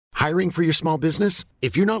Hiring for your small business?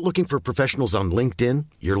 If you're not looking for professionals on LinkedIn,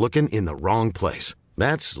 you're looking in the wrong place.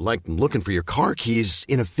 That's like looking for your car keys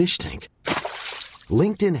in a fish tank.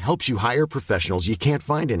 LinkedIn helps you hire professionals you can't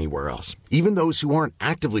find anywhere else, even those who aren't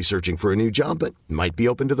actively searching for a new job but might be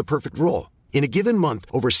open to the perfect role. In a given month,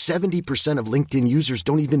 over 70% of LinkedIn users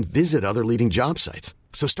don't even visit other leading job sites.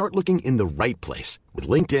 So start looking in the right place. With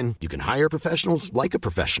LinkedIn, you can hire professionals like a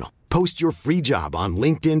professional. Post your free job on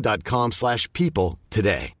linkedin.com/people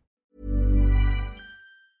today.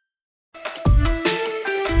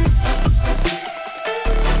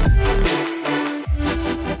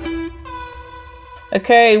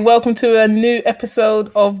 Okay, welcome to a new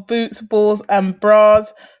episode of Boots, Balls and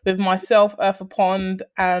Bras with myself, Eartha Pond,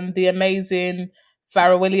 and the amazing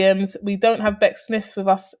Farrah Williams. We don't have Beck Smith with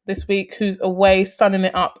us this week, who's away sunning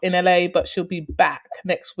it up in LA, but she'll be back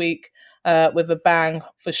next week with a bang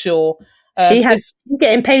for sure. She's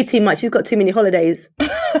getting paid too much. She's got too many holidays.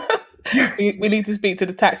 we need to speak to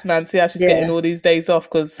the tax man, see how she's getting all these days off,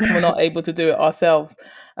 because we're not able to do it ourselves.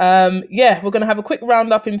 We're going to have a quick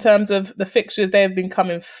roundup in terms of the fixtures. They have been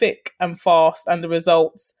coming thick and fast, and the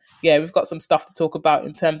results. Yeah, we've got some stuff to talk about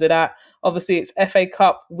in terms of that. Obviously, it's FA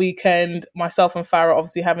Cup weekend. Myself and Farrah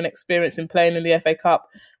obviously have an experience in playing in the FA Cup,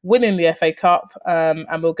 winning the FA Cup,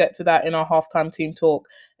 and we'll get to that in our halftime team talk.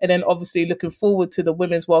 And then obviously looking forward to the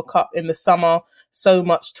Women's World Cup in the summer. So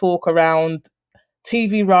much talk around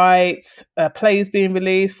TV rights, plays being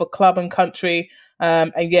released for club and country.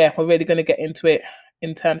 We're really going to get into it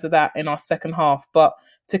in terms of that in our second half. But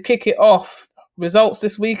to kick it off, results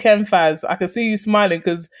this weekend, Faz. I can see you smiling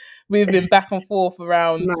because we've been back and forth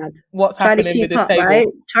around what's happening with this table. Right?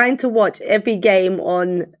 Trying to watch every game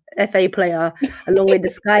on FA Player, along with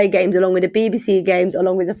the Sky games, along with the BBC games,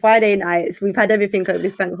 along with the Friday nights. We've had everything over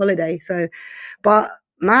this bank holiday. But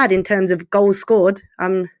mad in terms of goals scored.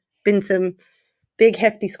 Been some big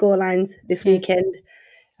hefty scorelines this weekend.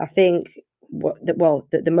 I think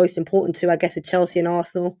the most important two, I guess, are Chelsea and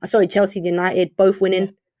Arsenal. Chelsea and United both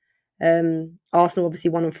winning. Arsenal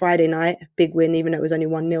obviously won on Friday night, big win, even though it was only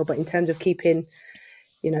 1-0. But in terms of keeping,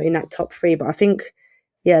 in that top three, but I think,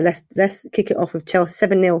 let's kick it off with Chelsea.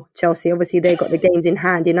 7-0 Chelsea. Obviously they got the games in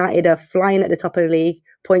hand. United are flying at the top of the league,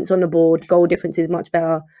 points on the board, goal difference is much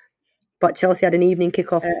better. But Chelsea had an evening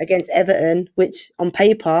kickoff against Everton, which on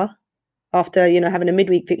paper, after, having a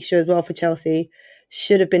midweek fixture as well for Chelsea,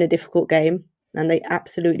 should have been a difficult game. And they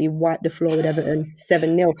absolutely wiped the floor with Everton,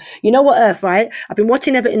 7-0. You know what, Earth, right? I've been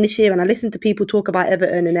watching Everton this year and I listen to people talk about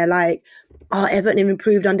Everton and they're like, Everton have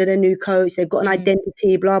improved under their new coach. They've got an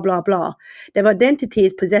identity, blah, blah, blah. Their identity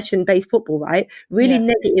is possession-based football, right? Really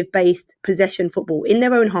negative-based possession football in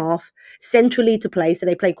their own half, centrally to play. So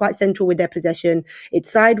they play quite central with their possession. It's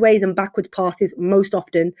sideways and backwards passes most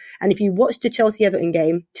often. And if you watch the Chelsea-Everton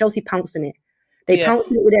game, Chelsea pounced on it. They pounced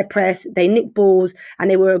on it with their press, they nicked balls, and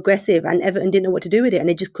they were aggressive, and Everton didn't know what to do with it, and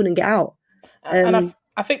they just couldn't get out. And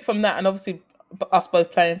I think from that, and obviously us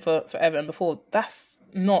both playing for Everton before, that's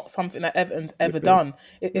not something that Everton's ever done.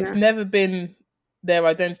 It's never been their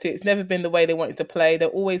identity. It's never been the way they wanted to play. They're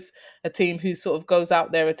always a team who sort of goes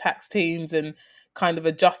out there, attacks teams, and kind of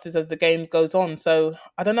adjusts as the game goes on. So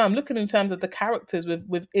I don't know. I'm looking in terms of the characters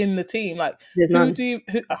within the team. Like, who do you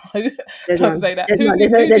say that? Who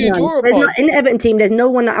do you draw upon? In the Everton team, there's no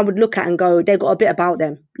one that I would look at and go, they've got a bit about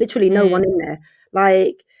them. Literally no one in there.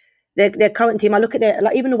 Like their current team, I look at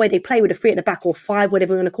even the way they play with a 3 at the back or 5,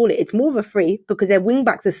 whatever you want to call it. It's more of a 3 because their wing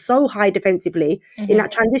backs are so high defensively. In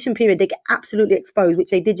that transition period, they get absolutely exposed, which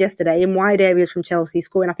they did yesterday in wide areas from Chelsea,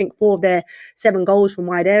 scoring I think 4 of their 7 goals from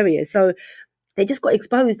wide areas. So they just got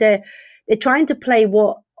exposed. They're trying to play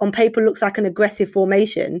what on paper looks like an aggressive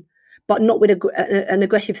formation, but not with an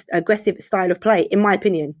aggressive style of play, in my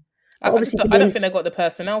opinion. I don't think they've got the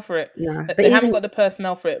personnel for it. No, they haven't got the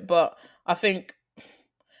personnel for it, but I think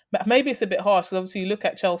maybe it's a bit harsh because obviously you look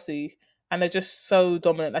at Chelsea and they're just so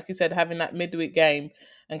dominant. Like you said, having that midweek game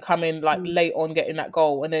and coming late on getting that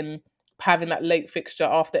goal and then having that late fixture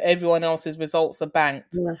after everyone else's results are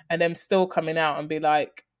banked and them still coming out and be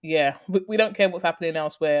like, we don't care what's happening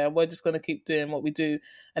elsewhere. We're just going to keep doing what we do.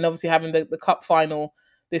 And obviously having the cup final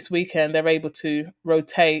this weekend, they're able to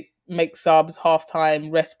rotate, make subs, half-time,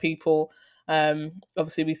 rest people.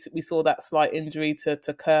 Obviously, we saw that slight injury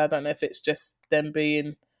to Kerr. I don't know if it's just them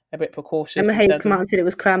being a bit precautious. Emma Hayes come out and said it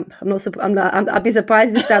was cramp. I'd be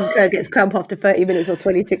surprised if Sam Kerr gets cramp after 30 minutes or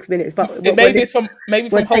 26 minutes. But maybe it's from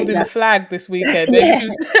holding the flag this weekend. Maybe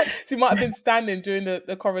she might have been standing during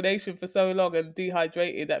the coronation for so long and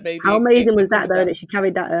dehydrated that maybe. How amazing was that though that she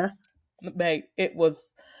carried that earth? Mate, it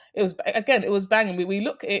was banging. We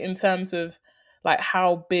look at it in terms of like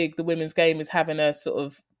how big the women's game is having a sort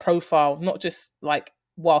of profile, not just like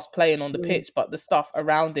whilst playing on the pitch, but the stuff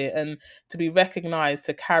around it, and to be recognised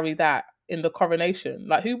to carry that in the coronation.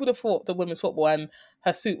 Like, who would have thought the women's football? And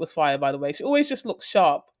her suit was fire, by the way. She always just looks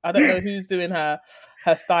sharp. I don't know who's doing her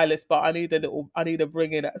stylist, but I need to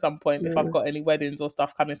bring in at some point if I've got any weddings or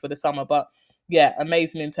stuff coming for the summer. But yeah,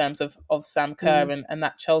 amazing in terms of Sam Kerr and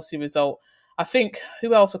that Chelsea result. I think,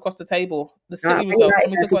 who else across the table? The City result.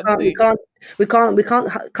 Can we talk about the City? We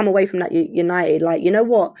can't come away from that United. Like, you know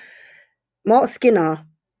what? Mark Skinner,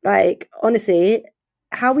 like, honestly,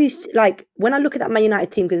 how he's, like, when I look at that Man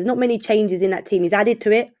United team, because there's not many changes in that team, he's added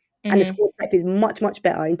to it, and the squad depth is much, much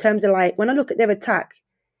better in terms of, like, when I look at their attack,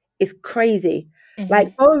 it's crazy.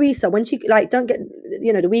 Like, Borisa, when she, like, don't get,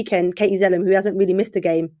 the weekend, Katie Zelem, who hasn't really missed a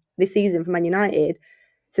game this season for Man United,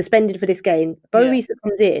 suspended for this game. Borisa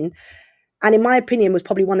comes in, and in my opinion, was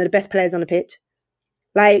probably one of the best players on the pitch.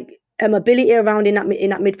 Like, mobility around in that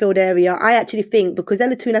midfield area. I actually think, because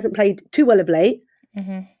Ella Toone hasn't played too well of late,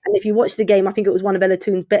 and if you watch the game, I think it was one of Ella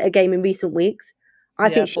Toone's better game in recent weeks. I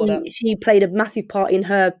think she played a massive part in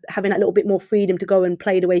her having that little bit more freedom to go and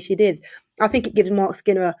play the way she did. I think it gives Mark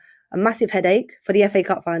Skinner a massive headache for the FA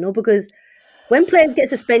Cup final, because when players get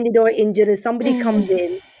suspended or injured and somebody comes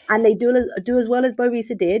in and they do as well as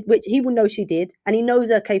Borisa did, which he will know she did, and he knows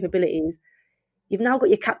her capabilities, you've now got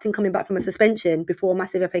your captain coming back from a suspension before a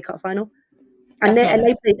massive FA Cup final,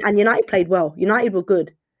 and United played well. United were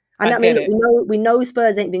good, and I mean, we know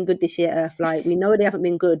Spurs ain't been good this year, Earth. Like, we know they haven't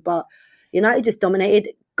been good, but United just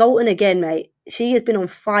dominated. Golden again, mate. She has been on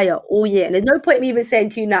fire all year, and there's no point in me even saying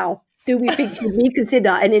to you now, do we think she'd reconsider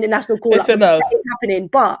an international call? It's a no. That ain't happening.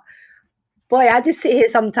 But boy, I just sit here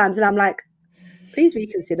sometimes and I'm like, please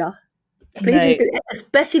reconsider. Reconsider,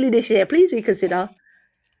 especially this year. Please reconsider.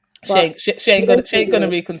 She ain't gonna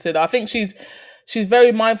reconsider. I think she's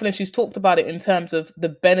very mindful, and she's talked about it in terms of the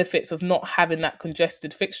benefits of not having that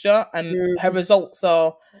congested fixture, and her results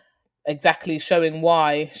are exactly showing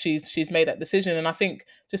why she's made that decision. And I think,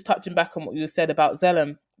 just touching back on what you said about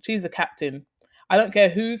Zelem, she's a captain. I don't care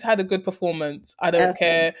who's had a good performance. I don't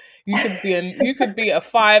care. You could be a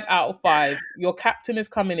 5 out of 5. Your captain is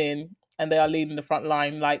coming in and they are leading the front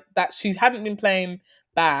line like that. She hadn't been playing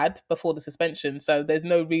bad before the suspension, so there's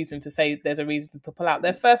no reason to say there's a reason to pull out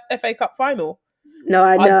their first FA Cup final. No,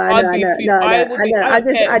 I know. I'm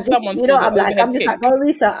just like,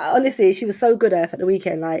 Borisa, honestly, she was so good at the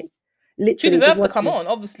weekend. Like, literally, she deserves to come on.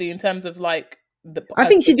 Obviously, in terms of like I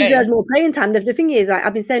think she deserves more playing time. The thing is, like,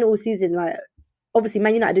 I've been saying all season, like, obviously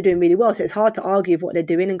Man United are doing really well, so it's hard to argue with what they're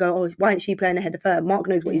doing and go, oh, why isn't she playing ahead of her? Mark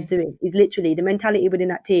knows what he's doing. He's literally the mentality within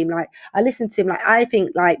that team. Like, I listen to him, like, I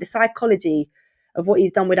think, like, the psychology of what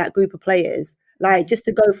he's done with that group of players, like, just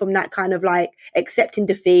to go from that kind of, like, accepting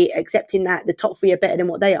defeat, accepting that the top 3 are better than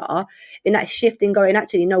what they are, in that shift in going,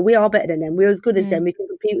 actually, no, we are better than them. We're as good as them. We can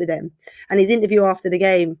compete with them. And his interview after the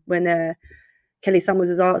game, when Kelly Summers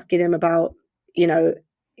was asking him about,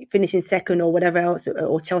 finishing second or whatever else,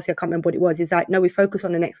 or Chelsea, I can't remember what it was. He's like, no, we focus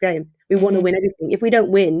on the next game. We want to win everything. If we don't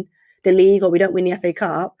win the league or we don't win the FA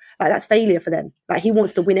Cup, like, that's failure for them. Like, he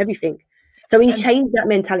wants to win everything. So he's changed that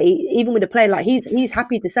mentality, even with the player. Like, he's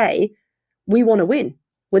happy to say, we want to win.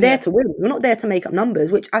 We're there to win. We're not there to make up numbers,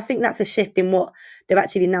 which I think that's a shift in what they're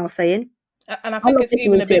actually now saying. And I think it's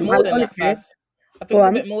even a bit more than that, Faz. I think it's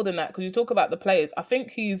a bit more than that, because you talk about the players. I think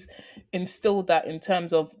he's instilled that in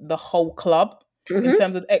terms of the whole club. In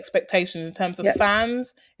terms of expectations, in terms of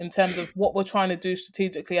fans, in terms of what we're trying to do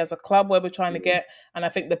strategically as a club, where we're trying to get. And I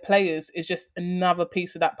think the players is just another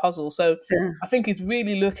piece of that puzzle. So I think he's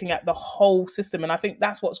really looking at the whole system. And I think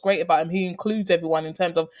that's what's great about him. He includes everyone in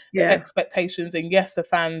terms of the expectations. And yes, the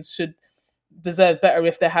fans should deserve better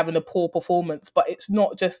if they're having a poor performance. But it's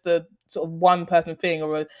not just a sort of one person thing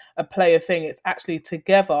or a player thing. It's actually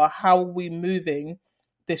together, how are we moving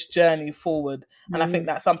this journey forward? And I think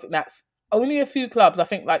that's something that's only a few clubs. I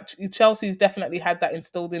think, like, Chelsea's definitely had that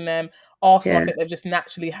instilled in them. Arsenal, I think they've just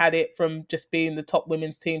naturally had it from just being the top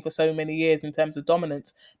women's team for so many years in terms of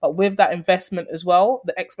dominance. But with that investment as well,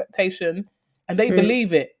 the expectation, and they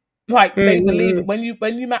believe it. Like, they believe it. When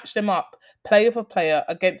you match them up, player for player,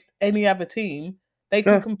 against any other team, they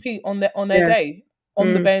can compete on their day,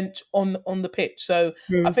 on the bench, on the pitch. So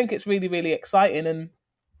I think it's really, really exciting, and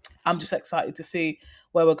I'm just excited to see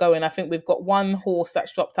where we're going. I think we've got one horse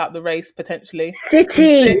that's dropped out the race potentially.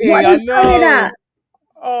 City. What are you saying that?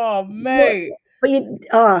 Oh, mate. But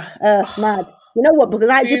mad. You know what? Because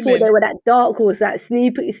I actually thought they were that dark horse, that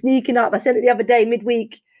sneaking up. I said it the other day,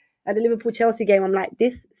 midweek, at the Liverpool-Chelsea game. I'm like,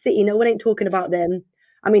 this City, no one ain't talking about them.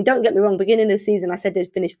 I mean, don't get me wrong. Beginning of the season, I said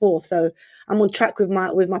they'd finish 4th, so I'm on track with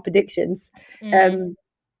my predictions.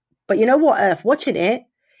 But you know what, Earth? Watching it,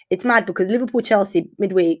 it's mad because Liverpool-Chelsea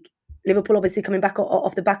midweek, Liverpool obviously coming back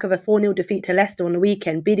off the back of a 4-0 defeat to Leicester on the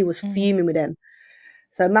weekend. Beattie was fuming with them.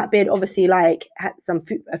 So Matt Beard obviously had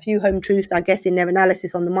a few home truths, I guess, in their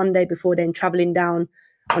analysis on the Monday before then travelling down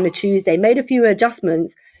on the Tuesday. Made a few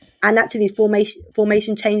adjustments and actually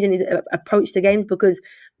formation changing his approach to games, because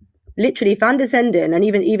literally Van der Senden and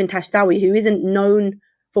even Tashtawi, who isn't known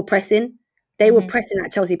for pressing, they were pressing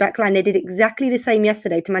that Chelsea backline. They did exactly the same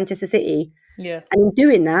yesterday to Manchester City. Yeah. And in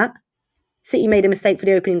doing that, City made a mistake for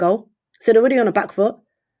the opening goal. So they're already on a back foot.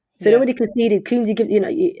 So they already conceded.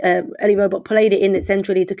 Coombsy Ellie Robot played it in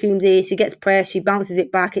centrally to Coombsy. She gets pressed. She bounces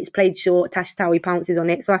it back. It's played short. Tashtawi pounces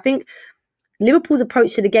on it. So I think Liverpool's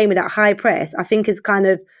approach to the game with that high press, I think, is kind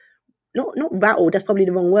of not rattled. That's probably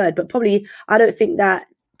the wrong word. But probably I don't think that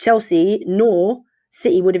Chelsea nor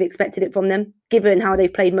City would have expected it from them, given how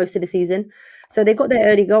they've played most of the season. So they got their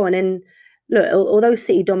early goal. And then, look, although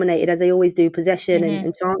City dominated, as they always do, possession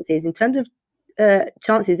and chances, in terms of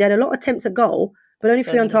chances, they had a lot of attempts at goal, but only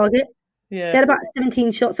 3 on target. Yeah. They had about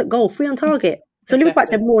 17 shots at goal, 3 on target. So Liverpool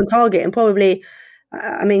had more on target, and probably,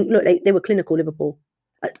 I mean, look, they were clinical, Liverpool.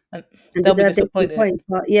 And they'll be disappointed. Points,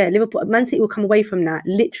 but yeah, Liverpool, Man City will come away from that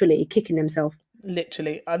literally kicking themselves.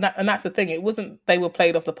 Literally. And that's the thing. It wasn't they were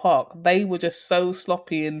played off the park. They were just so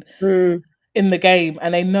sloppy in the game,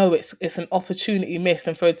 and they know it's an opportunity missed.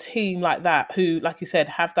 And for a team like that, who, like you said,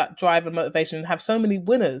 have that drive and motivation and have so many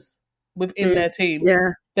winners within their team,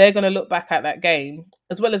 they're going to look back at that game,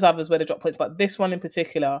 as well as others where they drop points, but this one in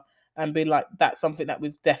particular, and be like, that's something that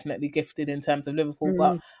we've definitely gifted in terms of Liverpool.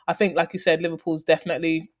 But I think, like you said, Liverpool's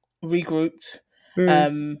definitely regrouped.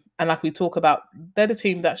 And like we talk about, they're the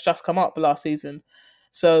team that's just come up last season.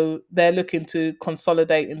 So they're looking to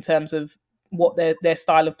consolidate in terms of what their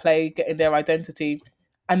style of play, getting their identity.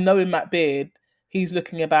 And knowing Matt Beard, he's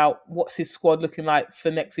looking about what's his squad looking like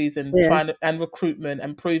for next season, and recruitment,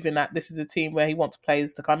 and proving that this is a team where he wants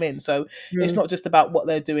players to come in. So it's not just about what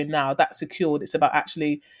they're doing now. That's secured. It's about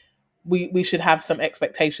actually, we should have some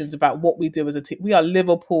expectations about what we do as a team. We are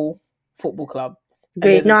Liverpool Football Club.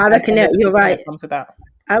 Great. No, I reckon that you're right. That comes with that.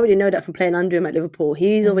 I already know that from playing under him at Liverpool.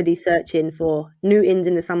 He's already searching for new ins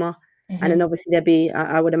in the summer. And then obviously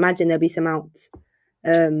I would imagine there'll be some outs.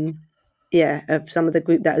 Of some of the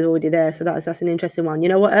group that is already there. So that's an interesting one. You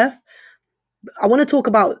know what, Earth? I do want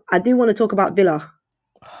to talk about Villa,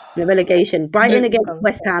 the relegation. Brighton against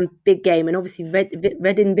West Ham, big game. And obviously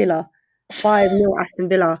Reading Villa, 5-0 Aston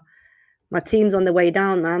Villa. My team's on the way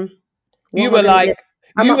down, man. You were like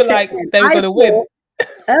they were going to win.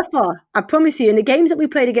 Eartha, I promise you, in the games that we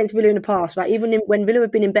played against Villa in the past, right, when Villa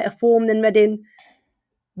have been in better form than Reading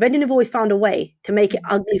have always found a way to make it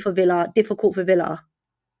ugly for Villa, difficult for Villa.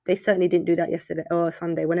 They certainly didn't do that yesterday or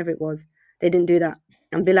Sunday, whenever it was. They didn't do that.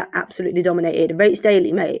 And Villa absolutely dominated. Rach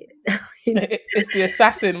Daly, mate. It's the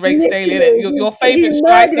assassin, Rach Daly, isn't it? Your favourite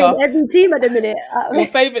striker. Every team at the minute. Your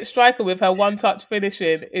favourite striker with her one-touch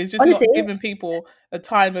finishing is just honestly, not giving people a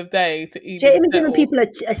time of day to even. She ain't even giving people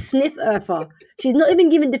a sniff, Eartha. She's not even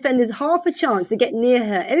giving defenders half a chance to get near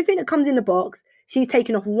her. Everything that comes in the box, she's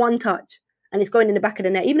taking off one touch and it's going in the back of the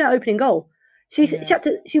net. Even her opening goal, she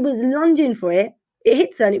was lunging for it. It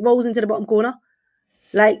hits her and it rolls into the bottom corner.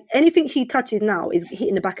 Like anything she touches now is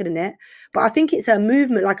hitting the back of the net. But I think it's her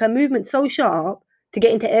movement, like her movement's so sharp to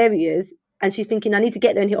get into areas, and she's thinking, I need to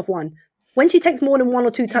get there and hit off one. When she takes more than 1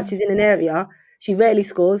 or 2 touches in an area, she rarely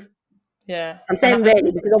scores. Yeah. I'm saying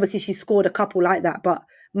rarely because obviously she scored a couple like that, but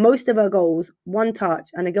most of her goals, 1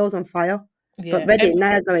 touch, and the girl's on fire. Yeah. But Reading,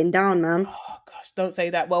 now going down, man. Oh, gosh, don't say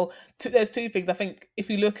that. Well, there's 2 things. I think if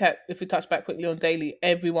we touch back quickly on Daly,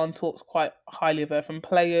 everyone talks quite highly of her, from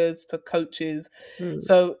players to coaches.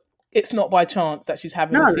 So it's not by chance that she's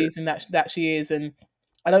having the season that she is. And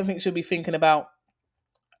I don't think she'll be thinking about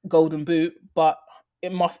Golden Boot, but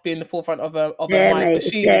it must be in the forefront of her mind. Mate, but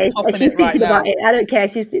she is topping it right now. I don't care.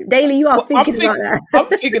 Daly, you are thinking about that. I'm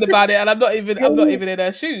thinking about it, and I'm not even in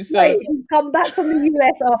her shoes. So she's come back from the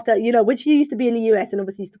US after, when she used to be in the US and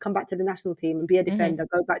obviously used to come back to the national team and be a defender,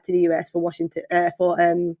 go back to the US for Washington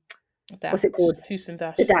what's it called? Houston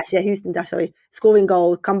Dash. The Dash, Houston Dash, sorry. Scoring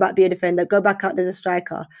goals, come back, be a defender, go back out as a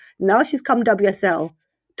striker. Now she's come WSL,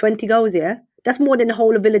 20 goals, yeah? That's more than the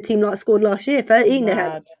whole of Villa team scored last year, 13 they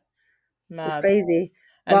had. Mad. It's crazy.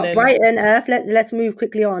 But Brighton, let's move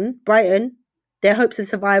quickly on. Brighton, their hopes of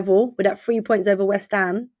survival with that 3 points over West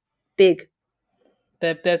Ham, big.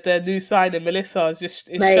 Their new signing, Melissa, is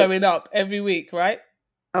showing up every week, right?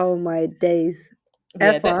 Oh my days.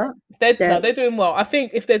 Yeah, they're doing well. I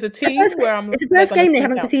think if there's a team it's the first game they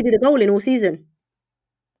haven't conceded a goal in all season.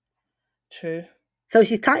 True. So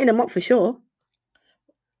she's tightening them up for sure.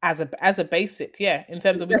 As a basic, yeah. In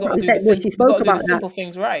terms of we've got to do the simple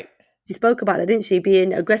things right. She spoke about that, didn't she?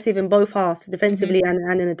 Being aggressive in both halves, defensively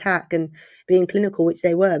and in attack, and being clinical, which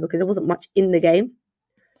they were, because there wasn't much in the game.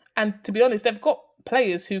 And to be honest, they've got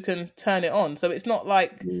players who can turn it on. So it's not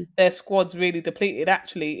like their squad's really depleted.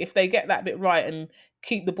 Actually, if they get that bit right and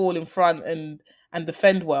keep the ball in front and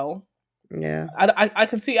defend well, I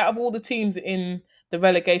can see out of all the teams in the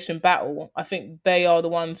relegation battle, I think they are the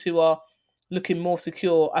ones who are looking more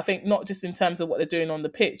secure. I think not just in terms of what they're doing on the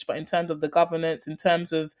pitch, but in terms of the governance, in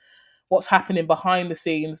terms of what's happening behind the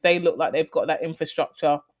scenes. They look like they've got that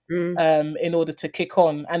infrastructure in order to kick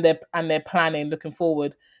on, and they're planning looking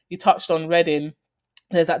forward. You touched on Reading.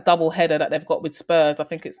 There's that double header that they've got with Spurs. I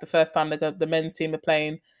think it's the first time the men's team are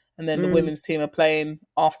playing, and then the women's team are playing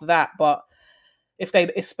after that. But if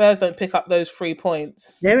Spurs don't pick up those 3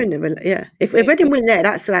 points, they're in the If Reading win there,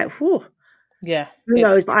 that's like whew. Yeah, who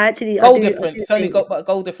knows? But I goal difference. It's only got a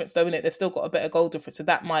goal difference, though, isn't it? They've still got a better goal difference, so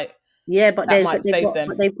that might save them.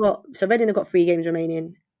 But they've got Reading have got 3 games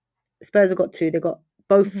remaining. Spurs have got 2. They've got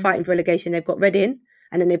both fighting for relegation. They've got Reading,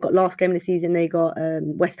 and then they've got last game of the season. They got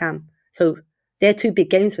West Ham. So they're 2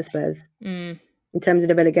 big games for Spurs in terms of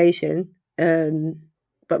the relegation.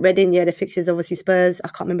 But Reading, the fixtures obviously Spurs. I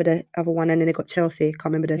can't remember the other one, and then they got Chelsea. I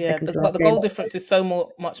can't remember the second to last but the goal difference is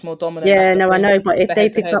much more dominant. Yeah, no, I know. But if they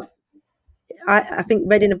pick up, I think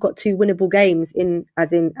Reading have got 2 winnable games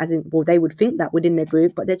as in. Well, they would think that within their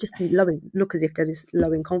group, but they're just look as if they're just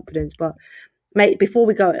low in confidence. But mate, before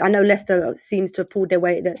we go, I know Leicester seems to have pulled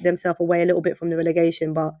themselves away a little bit from the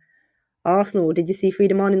relegation, but Arsenal, did you see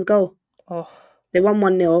Frida Marnin's goal? Oh, they won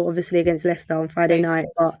 1-0, obviously against Leicester on Friday night,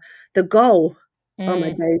 but the goal, oh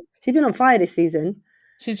my God, she's been on fire this season.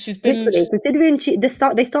 She's been considering they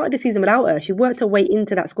started the season without her. She worked her way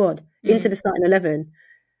into that squad, into the starting 11.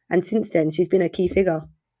 And since then, she's been a key figure.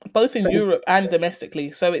 Both in Europe and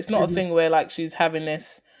domestically. So it's not a thing where like she's having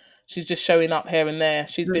this, she's just showing up here and there.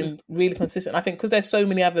 She's been really consistent. I think because there's so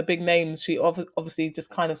many other big names, she obviously just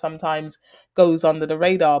kind of sometimes goes under the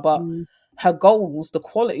radar. But her goals, the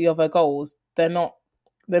quality of her goals, they're not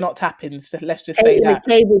tap-ins. Let's just say that.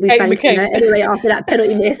 Katie will be thanking her anyway after that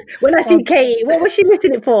penalty miss. When I see Katie, what was she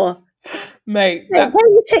missing it for? Mate,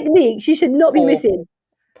 Katie's technique, she should not be missing.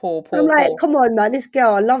 I'm like, come on, man, this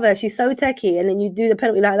girl, I love her. She's so techie, and then you do the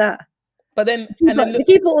penalty like that. But then, the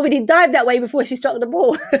keeper already dived that way before she struck the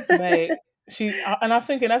ball. Mate, and I was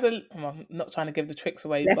thinking, I'm not trying to give the tricks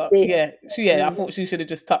away, but I thought she should have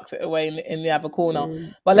just tucked it away in the other corner.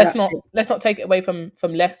 But let's not take it away from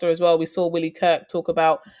Leicester as well. We saw Willie Kirk talk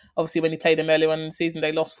about, obviously, when he played them earlier on in the season,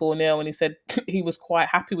 they lost 4-0, and he said he was quite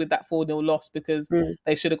happy with that 4-0 loss because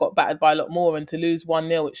they should have got battered by a lot more. And to lose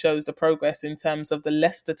 1-0, it shows the progress in terms of the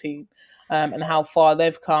Leicester team and how far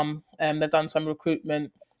they've come. They've done some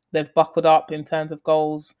recruitment. They've buckled up in terms of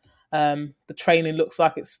goals. The training looks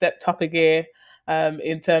like it's stepped up a gear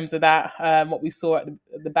in terms of that, what we saw at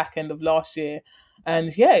the back end of last year.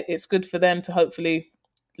 And it's good for them to hopefully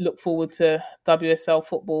look forward to WSL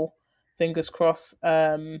football, fingers crossed,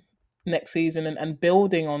 next season and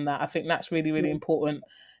building on that. I think that's really, really important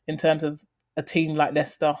in terms of a team like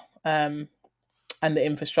Leicester and the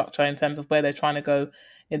infrastructure in terms of where they're trying to go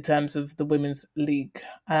in terms of the women's league.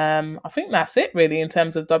 I think that's it really in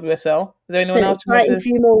terms of WSL. Is there anyone else? A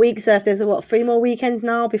few more weeks. There's 3 more weekends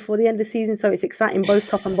now before the end of the season, so it's exciting both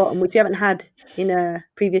top and bottom, which we haven't had in a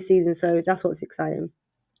previous season. So that's what's exciting.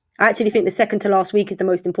 I actually think the second to last week is the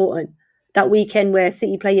most important. That weekend where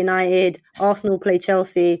City play United, Arsenal play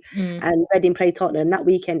Chelsea, and Reading play Tottenham. That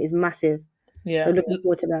weekend is massive. Yeah, so looking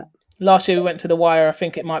forward to that. Last year we went to the wire. I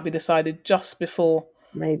think it might be decided just before,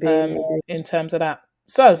 maybe in terms of that.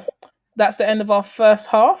 So that's the end of our first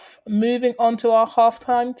half. Moving on to our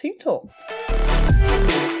halftime team talk.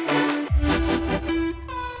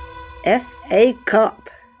 FA Cup.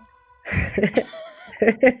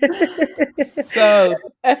 So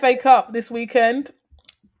FA Cup this weekend.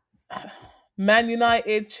 Man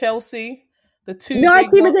United, Chelsea, the two. My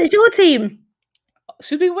team against your team.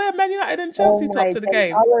 Should we wear Man United and Chelsea top to the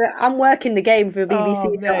game? I'm working the game for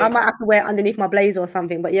BBC, so I might have to wear it underneath my blazer or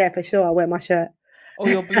something. But yeah, for sure, I'll wear my shirt. Or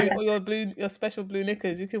your blue, your special blue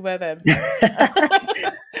knickers. You can wear them. I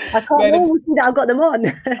can't always see that I've got them on.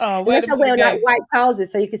 Oh, wear them to the game. White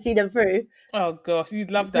trousers so you can see them through. Oh gosh, you'd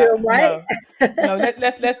love that. Right? No,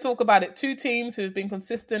 let's talk about it. 2 teams who have been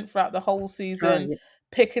consistent throughout the whole season,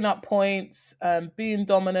 picking up points, being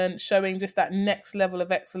dominant, showing just that next level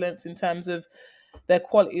of excellence in terms of their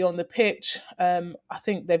quality on the pitch. I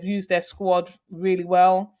think they've used their squad really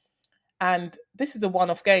well, and this is a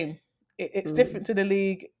one-off game. It's different to the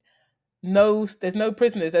league. There's no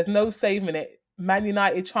prisoners. There's no saving it. Man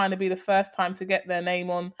United trying to be the first time to get their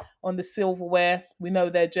name on the silverware. We know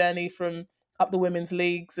their journey from up the women's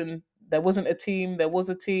leagues and there wasn't a team, there was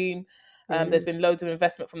a team. There's been loads of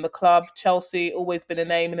investment from the club. Chelsea, always been a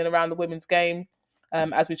name in and around the women's game.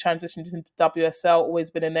 As we transitioned into WSL, always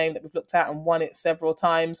been a name that we've looked at and won it several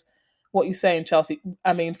times. What are you saying, Chelsea?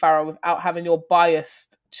 I mean, Farah, without having your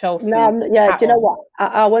biased Chelsea. No, yeah, do you know what?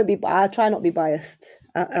 I won't be. I'll try not to be biased.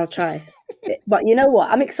 I'll try. But you know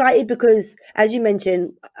what? I'm excited because, as you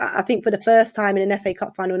mentioned, I think for the first time in an FA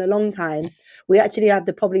Cup final in a long time, we actually have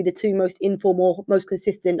probably the two most informal, most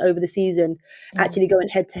consistent over the season, actually going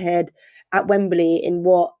head to head at Wembley in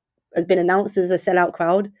what has been announced as a sellout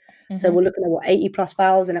crowd. So we're looking at 80 plus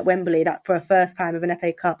thousand at Wembley, that for a first time of an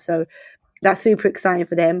FA Cup. So that's super exciting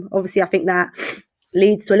for them. Obviously, I think that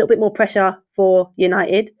leads to a little bit more pressure for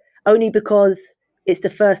United, only because it's the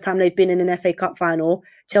first time they've been in an FA Cup final.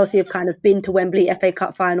 Chelsea have kind of been to Wembley FA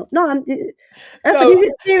Cup final. That's these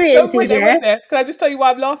experiences. Wait there. Can I just tell you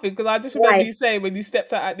why I'm laughing? Because I just remember you saying when you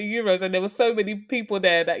stepped out at the Euros and there were so many people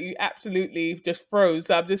there that you absolutely just froze.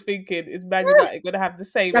 So I'm just thinking, is Man United going to have the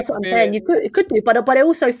same experience? What I'm saying. You could do, but I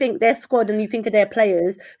also think their squad, and you think of their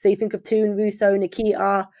players. So you think of Toon, Russo,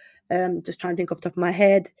 Nikita. Just trying to think off the top of my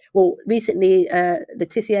head. Well, recently,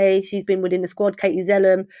 Laetitia, she's been within the squad, Katie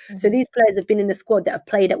Zellum. So these players have been in the squad that have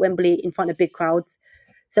played at Wembley in front of big crowds.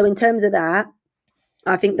 So in terms of that,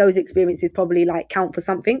 I think those experiences probably count for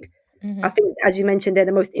something. I think, as you mentioned, they're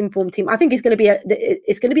the most informed team. I think it's going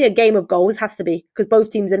to be a game of goals, has to be, because both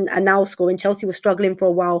teams are now scoring. Chelsea was struggling for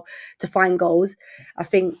a while to find goals. I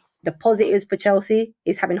think the positives for Chelsea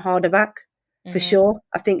is having Harder back, for sure.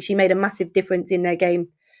 I think she made a massive difference in their game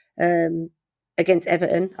against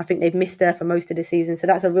Everton. I think they've missed her for most of the season, so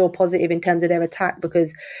that's a real positive in terms of their attack,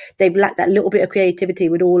 because they've lacked that little bit of creativity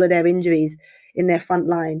with all of their injuries in their front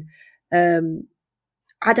line.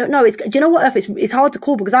 I don't know. Do you know what, Earth? It's hard to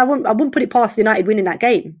call, because I wouldn't put it past United winning that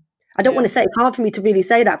game. I don't want to say, it's hard for me to really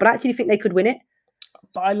say that, but I actually think they could win it.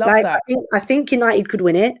 But I love that. I think United could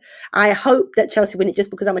win it. I hope that Chelsea win it, just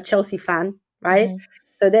because I'm a Chelsea fan, right?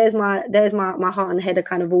 So there's my heart and head are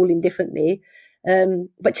kind of ruling differently.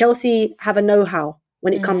 But Chelsea have a know-how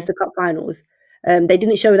when it comes to cup finals. They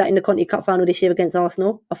didn't show that in the Conti Cup final this year against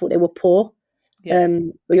Arsenal. I thought they were poor.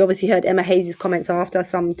 We obviously heard Emma Hayes' comments after.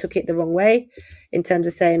 Some took it the wrong way in terms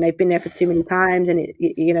of saying they've been there for too many times, and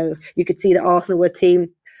you could see that Arsenal were a team.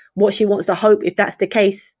 What she wants to hope, if that's the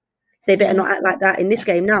case, they better not act like that in this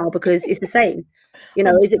game now, because it's the same.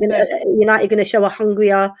 Is it United going to show a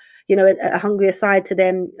hungrier side to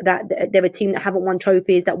them, that they're a team that haven't won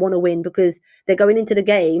trophies, that want to win, because they're going into the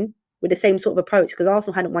game with the same sort of approach, because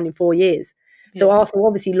Arsenal hadn't won in 4 years. So Arsenal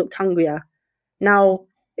obviously looked hungrier. Now,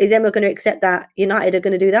 is Emma going to accept that United are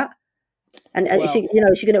going to do that? And is she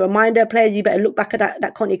going to remind her players, you better look back at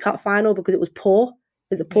that Conti Cup final, because it was poor.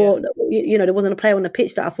 It was poor. There wasn't a player on the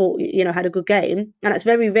pitch that I thought had a good game, and it's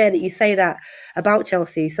very rare that you say that about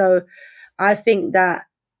Chelsea. So I think that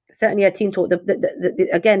certainly a team talk.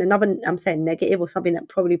 Again, another, I'm saying negative, or something that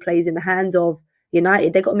probably plays in the hands of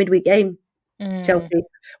United. They got a midweek game, Chelsea,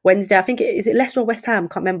 Wednesday. I think is it Leicester or West Ham?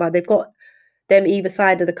 Can't remember. They've got them either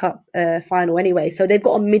side of the cup final anyway, so they've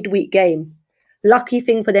got a midweek game. Lucky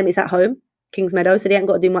thing for them, it's at home, Kings Meadow, so they haven't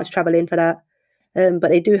got to do much travelling for that. But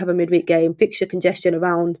they do have a midweek game. Fixture congestion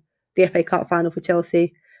around the FA Cup final for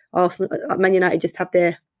Chelsea. Arsenal, Man United just have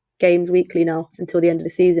their games weekly now until the end of the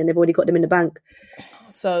season. They've already got them in the bank.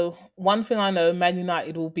 So one thing I know, Man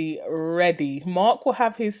United will be ready. Mark will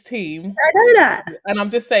have his team. I know that. And I'm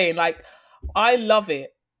just saying, I love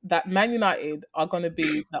it that Man United are going to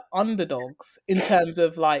be the underdogs in terms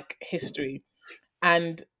of history.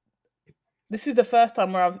 And this is the first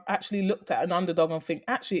time where I've actually looked at an underdog and think,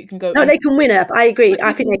 actually, it can go. No, they can win it. I agree.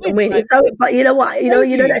 I think they can win. But you know what?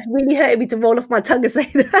 That's really hurting me to roll off my tongue and say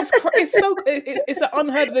that. It's an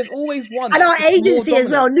unheard of. There's always one. And our agency as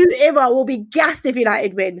well, New Era, will be gassed if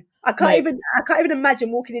United win. I can't even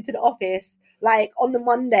imagine walking into the office on the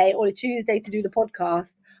Monday or the Tuesday to do the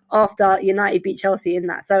podcast after United beat Chelsea in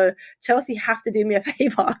that. So Chelsea have to do me a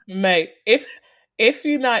favour, mate. If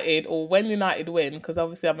United, or when United win, because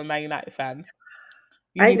obviously I'm a Man United fan,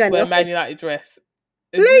 you need to wear a Man United dress.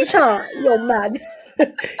 Later, you're mad.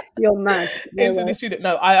 You're mad. Into the studio.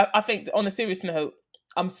 No, I think on a serious note,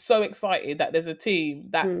 I'm so excited that there's a team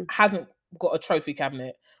that hasn't got a trophy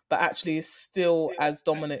cabinet, but actually is still as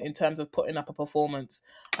dominant in terms of putting up a performance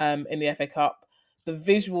in the FA Cup. The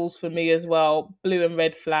visuals for me as well, blue and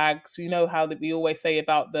red flags. You know how that we always say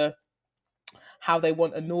about how they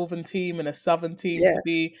want a northern team and a southern team to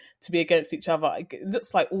be against each other. It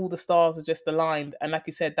looks like all the stars are just aligned. And like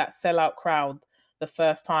you said, that sellout crowd, the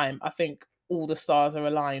first time, I think all the stars are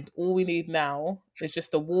aligned. All we need now is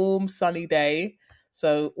just a warm, sunny day,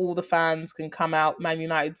 so all the fans can come out, Man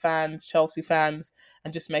United fans, Chelsea fans,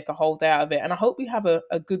 and just make a whole day out of it. And I hope we have a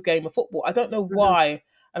good game of football. I don't know why,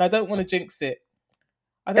 and I don't want to jinx it.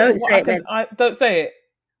 I don't know why. I don't say it.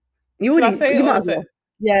 Should I say it or not say it?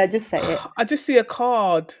 Yeah, just say it. I just see a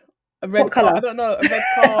card. A red card. I don't know. A red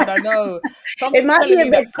card. I know. It might be a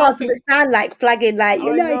red card to stand like flagging, like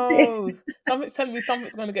United. Something's telling me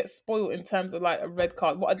something's going to get spoiled in terms of like a red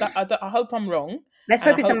card. I hope I'm wrong. Let's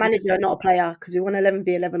hope it's a manager, not a player, because we want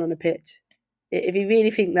 11v11 on the pitch. If you really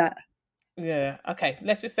think that. Yeah. Okay.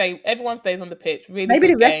 Let's just say everyone stays on the pitch. Really. Maybe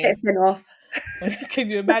the rest gets sent off. Can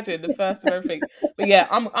you imagine the first of everything? But yeah,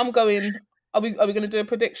 I'm going. Are we going to do a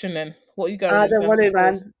prediction then? What are you going? I don't want to,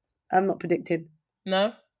 man. I'm not predicting.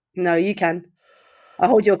 No. No, you can. I'll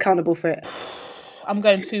hold you accountable for it. I'm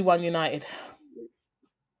going 2-1 United.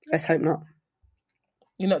 Let's hope not.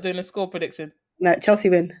 You're not doing a score prediction? No, Chelsea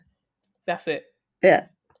win. That's it? Yeah.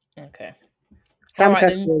 Okay. Sam Kerr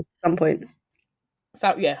at some point.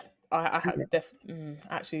 So, yeah.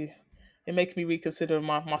 Actually, you're making me reconsider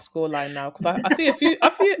my scoreline now, because I see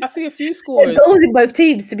a few scorers. Goals in both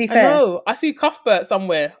teams, to be fair. I know. I see Cuthbert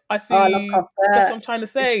somewhere. I see. I love Cuthbert. That's what I'm trying to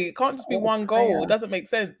say. It can't just be one goal. Yeah. It doesn't make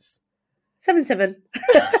sense. 7-7.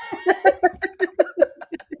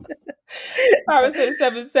 Paris said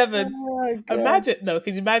 7-7. Oh, imagine. No,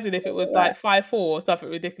 can you imagine if it was like 5-4 or something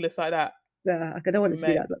ridiculous like that? Yeah, I don't want it to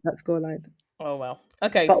be that scoreline. Oh well.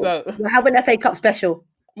 Okay, but so we'll have an FA Cup special.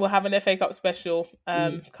 We'll have an FA Cup special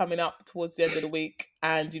coming up towards the end of the week,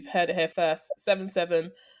 and you've heard it here first. 7-7.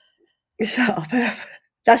 Shut up.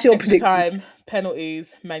 That's your prediction. Time,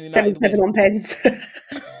 penalties, Man United 7-7 on pens.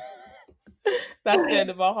 That's the end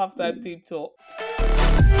of our halftime team talk.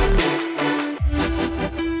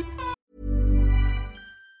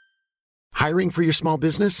 Hiring for your small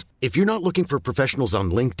business? If you're not looking for professionals on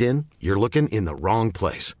LinkedIn, you're looking in the wrong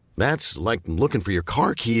place. That's like looking for your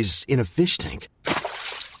car keys in a fish tank.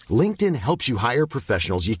 LinkedIn helps you hire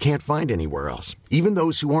professionals you can't find anywhere else, even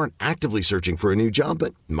those who aren't actively searching for a new job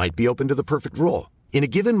but might be open to the perfect role. In a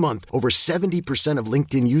given month, over 70% of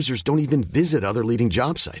LinkedIn users don't even visit other leading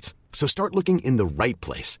job sites. So start looking in the right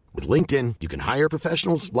place. With LinkedIn, you can hire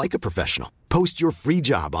professionals like a professional. Post your free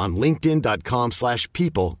job on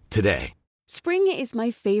linkedin.com/people today. Spring is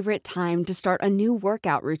my favorite time to start a new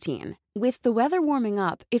workout routine. With the weather warming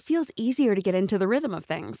up, it feels easier to get into the rhythm of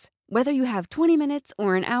things. Whether you have 20 minutes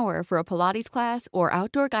or an hour for a Pilates class or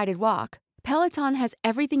outdoor guided walk, Peloton has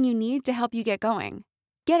everything you need to help you get going.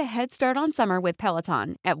 Get a head start on summer with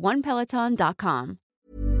Peloton at onepeloton.com.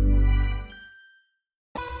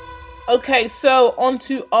 Okay, so on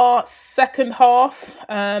to our second half.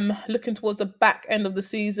 Looking towards the back end of the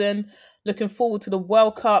season. Looking forward to the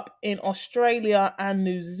World Cup in Australia and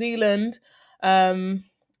New Zealand. And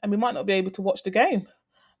we might not be able to watch the game.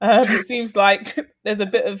 It seems like there's a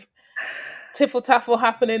bit of tiffle-taffle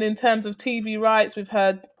happening in terms of TV rights. We've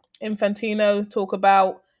heard Infantino talk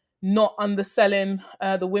about not underselling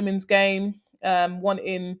the women's game,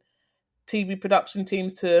 wanting TV production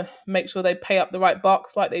teams to make sure they pay up the right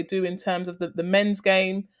bucks like they do in terms of the men's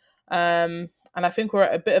game. And I think we're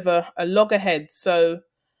at a bit of a loggerhead. So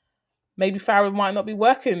maybe Farah might not be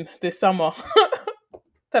working this summer.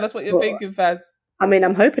 Tell us what you're thinking, Faz. I mean,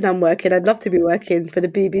 I'm hoping I'm working. I'd love to be working for the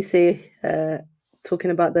BBC,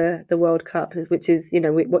 talking about the World Cup, which is,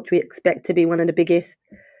 what we expect to be one of the biggest,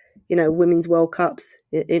 women's World Cups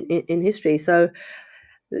in history. So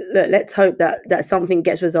look, let's hope that something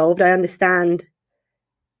gets resolved. I understand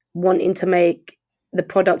wanting to make the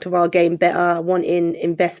product of our game better, wanting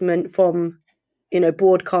investment from,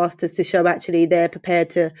 broadcasters to show actually they're prepared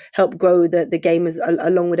to help grow the game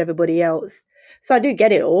along with everybody else. So I do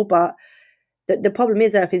get it all, but the problem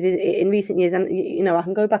is in recent years, and I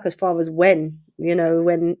can go back as far as when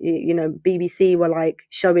BBC were like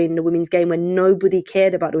showing the women's game when nobody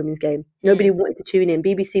cared about the women's game. Nobody wanted to tune in.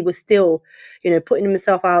 BBC was still, putting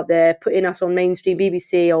themselves out there, putting us on mainstream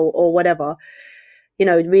BBC or whatever,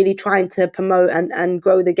 really trying to promote and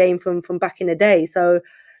grow the game from back in the day. So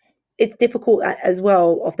it's difficult as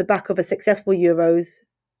well off the back of a successful Euros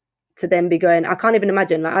to then be going, I can't even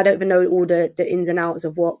imagine, I don't even know all the ins and outs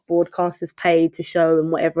of what broadcasters pay to show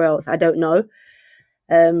and whatever else. I don't know.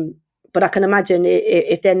 But I can imagine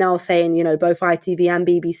if they're now saying, both ITV and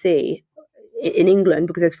BBC in England,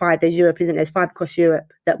 because there's Europe, isn't there? There's 5 across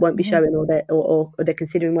Europe that won't be showing or they're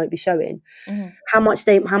considering won't be showing. Mm-hmm.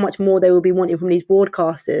 How much more they will be wanting from these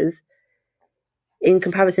broadcasters in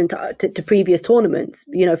comparison to previous tournaments,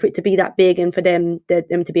 for it to be that big and for them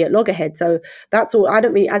to be at loggerhead. So that's all. I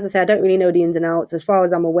don't really know the ins and outs. As far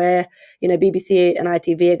as I'm aware, BBC and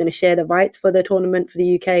ITV are going to share the rights for the tournament for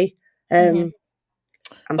the UK.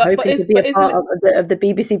 I'm hoping to be a part of the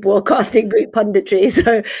BBC broadcasting group punditry.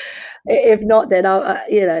 So if not, then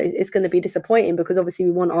it's going to be disappointing, because obviously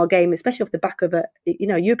we want our game, especially off the back of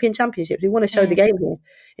European Championships. We want to show the game here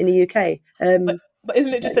in the UK. But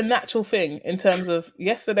isn't it just a natural thing in terms of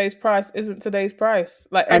yesterday's price isn't today's price?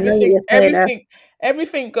 Like everything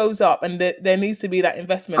goes up, and there needs to be that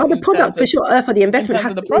investment. The product for sure. For the investment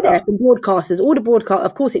has to be there from broadcasters. All the broadcast,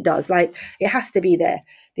 of course, it does. Like, it has to be there.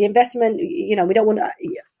 The investment, we don't want to.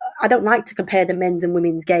 I don't like to compare the men's and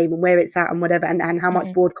women's game and where it's at and whatever, and how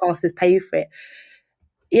much broadcasters pay for it.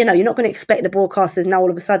 You're not going to expect the broadcasters now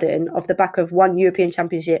all of a sudden, off the back of one European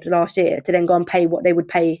Championship last year, to then go and pay what they would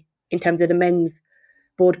pay in terms of the men's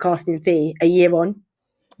broadcasting fee a year on.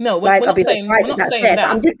 No, we're not saying that.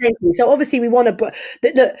 I'm just saying, so obviously we want to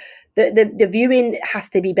the viewing has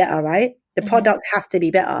to be better, right? The product has to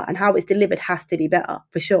be better, and how it's delivered has to be better,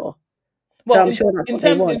 for sure. Well, so I'm sure that's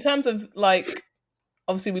in terms of, like,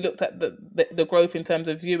 obviously we looked at the growth in terms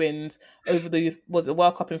of viewings over the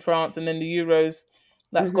World Cup in France and then the Euros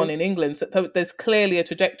that's gone in England. So there's clearly a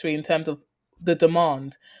trajectory in terms of the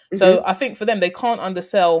demand. So I think for them, they can't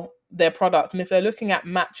undersell their product, and if they're looking at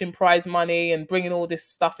matching prize money and bringing all this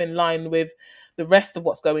stuff in line with the rest of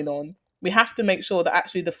what's going on, we have to make sure that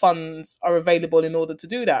actually the funds are available in order to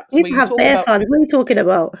do that. So you have their funds. What are you talking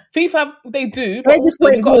about? FIFA, they do, but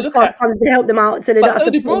also we've got to look at funds to help them out. So do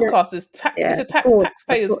broadcasters.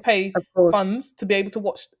 Taxpayers pay funds to be able to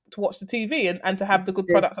watch the TV and to have the good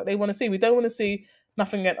products that they want to see. We don't want to see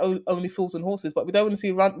nothing at Only Fools and Horses, but we don't want to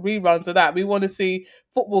see reruns of that. We want to see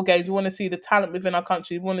football games. We want to see the talent within our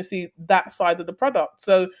country. We want to see that side of the product.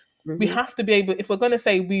 So we have to be able, if we're going to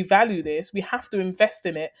say we value this, we have to invest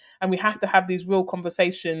in it, and we have to have these real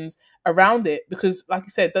conversations around it, because, like you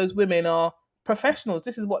said, those women are professionals.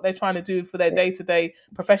 This is what they're trying to do for their day-to-day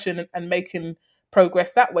profession and making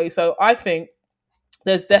progress that way. So I think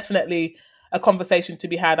there's definitely a conversation to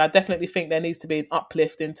be had. I definitely think there needs to be an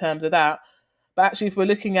uplift in terms of that. But actually, if we're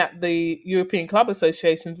looking at the European Club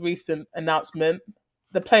Association's recent announcement,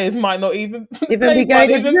 the players might not even be there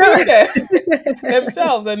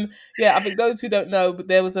themselves. And yeah, I think those who don't know, but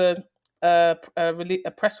there was a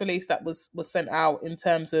press release that was sent out in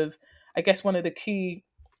terms of, I guess, one of the key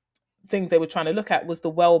things they were trying to look at was the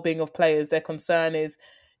well-being of players. Their concern is,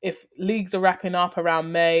 if leagues are wrapping up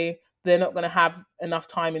around May, they're not going to have enough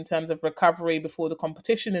time in terms of recovery before the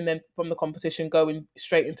competition, and then from the competition going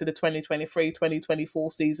straight into the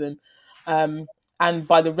 2023-2024 season. And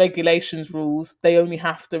by the regulations rules, they only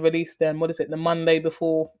have to release them, the Monday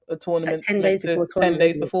before a tournament, 10 days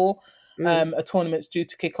before a tournament's due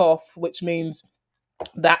to kick off, which means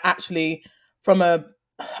that actually from a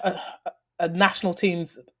national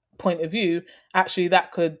team's point of view, actually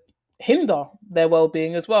that could hinder their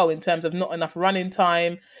well-being as well, in terms of not enough running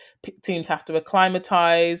time. Teams have to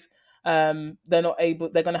acclimatise. They're going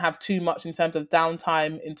to have too much in terms of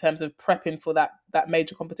downtime, in terms of prepping for that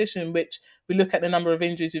major competition, which we look at the number of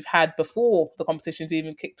injuries we've had before the competition's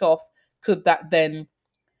even kicked off. Could that then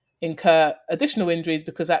incur additional injuries,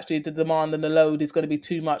 because actually the demand and the load is going to be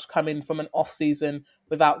too much coming from an off season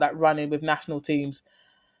without that running with national teams?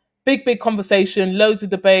 Big conversation, loads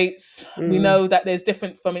of debates. We know that there's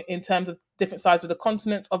different in terms of different sides of the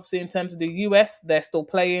continents. Obviously, in terms of the US, they're still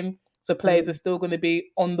playing, so players are still going to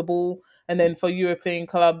be on the ball. And then for European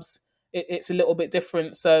clubs, it's a little bit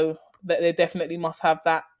different. So that they definitely must have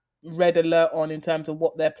that red alert on in terms of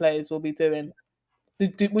what their players will be doing.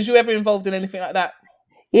 Was you ever involved in anything like that?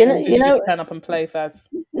 Did you just turn up and play, Faz?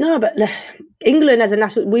 No, but England as a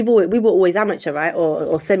national, we were always amateur, right,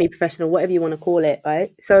 or semi-professional, whatever you want to call it,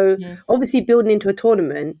 right? So obviously building into a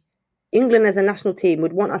tournament, England as a national team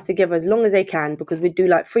would want us to give as long as they can, because we do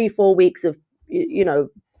like 3-4 weeks of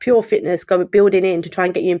pure fitness, building in to try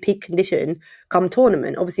and get you in peak condition come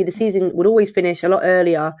tournament. Obviously the season would always finish a lot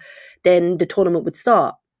earlier than the tournament would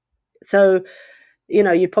start. So,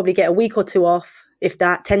 you'd probably get a week or two off, if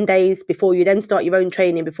that, 10 days before you then start your own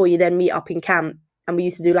training, before you then meet up in camp. And we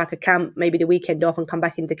used to do like a camp, maybe the weekend off, and come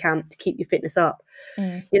back into camp to keep your fitness up.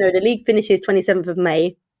 The league finishes 27th of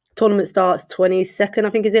May. Tournament starts 22nd, I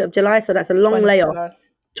think, is it, of July? So that's a long layoff.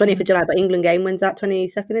 20th of July, but England game, when's that? 22nd,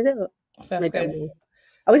 is it? First game.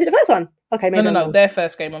 Oh, is it the first one? Okay, maybe. No, their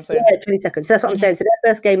first game, I'm saying. Yeah, 22nd. So that's what I'm saying. So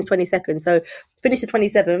their first game is 22nd. So finish the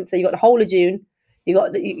 27th. So you got the whole of June.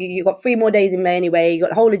 You got 3 more days in May anyway. You got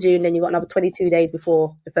the whole of June, then you got another 22 days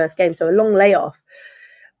before the first game. So a long layoff.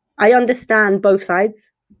 I understand both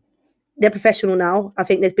sides. They're professional now. I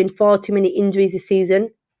think there's been far too many injuries this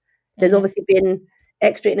season. There's obviously been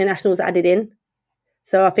extra internationals added in.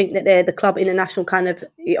 So I think that they're the club international kind of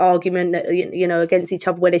argument that, against each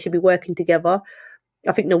other, where they should be working together.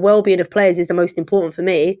 I think the well-being of players is the most important for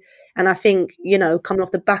me. And I think, coming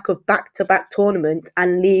off the back of back-to-back tournaments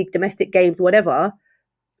and league, domestic games, whatever,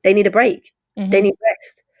 they need a break. They need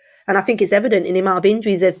rest. And I think it's evident in the amount of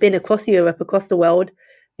injuries there have been across Europe, across the world,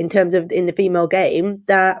 in terms of in the female game,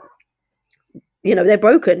 that, they're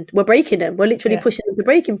broken. We're breaking them. We're literally pushing them to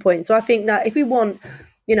breaking point. So I think that if we want,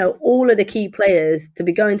 all of the key players to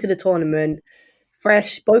be going to the tournament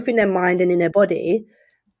fresh, both in their mind and in their body,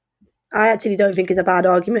 I actually don't think it's a bad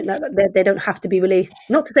argument that they don't have to be released.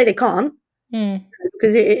 Not to say they can't,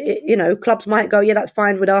 because clubs might go, yeah, that's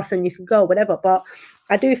fine with us, and you can go, whatever. But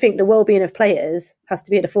I do think the well-being of players has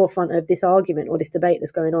to be at the forefront of this argument or this debate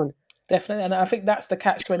that's going on. Definitely, and I think that's the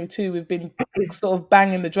catch-22. We've been sort of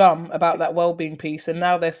banging the drum about that well-being piece, and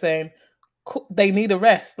now they're saying they need a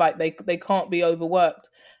rest, like they can't be overworked,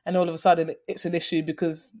 and all of a sudden it's an issue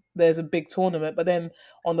because there's a big tournament. But then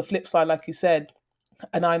on the flip side, like you said,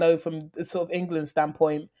 and I know from the sort of England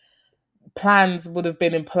standpoint, plans would have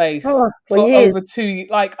been in place for over 2,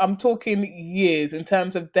 like I'm talking years, in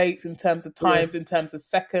terms of dates, in terms of times, in terms of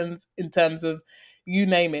seconds, in terms of you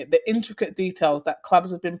name it, the intricate details that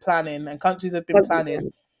clubs have been planning and countries have been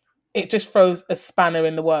planning. It just throws a spanner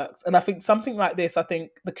in the works. And I think something like this, I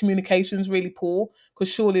think the communication's really poor, because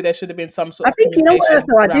surely there should have been some sort of communication.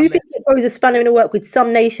 I do think it throws a spanner in the work with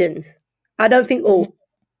some nations. I don't think all.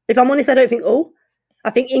 If I'm honest, I don't think all.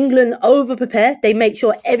 I think England over-prepare. They make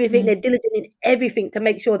sure everything, they're diligent in everything to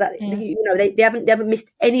make sure that, they haven't missed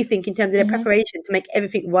anything in terms of their preparation to make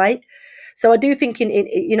everything right. So I do think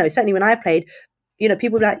certainly when I played,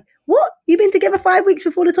 people were like, what? You've been together 5 weeks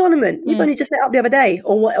before the tournament? We've only just met up the other day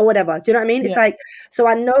or whatever. Do you know what I mean? It's like, so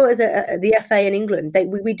I know as the FA in England,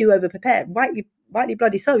 we do over-prepare. Rightly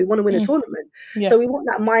bloody so. We want to win a tournament. Yeah. So we want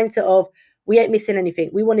that mindset of, we ain't missing anything.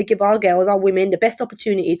 We want to give our girls, our women, the best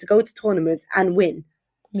opportunity to go to tournaments and win.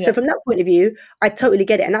 Yeah. So from that point of view, I totally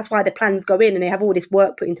get it. And that's why the plans go in and they have all this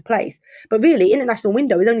work put into place. But really, international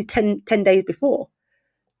window is only 10 days before.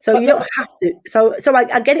 So you don't have to. So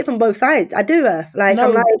I get it from both sides. I do. But I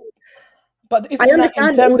understand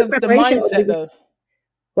in terms of the mindset, though.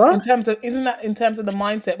 What? In terms of the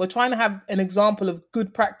mindset, we're trying to have an example of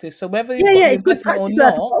good practice. So whether you've got an investment or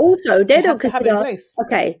not, also they don't have it in place.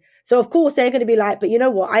 Okay. So of course they're going to be like, but you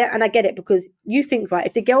know what? I get it, because you think, right,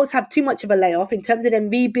 if the girls have too much of a layoff in terms of them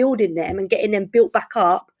rebuilding them and getting them built back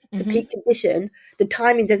up to peak condition, the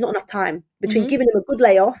timings, there's not enough time between giving them a good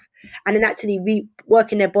layoff and then actually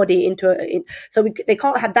working their body into so they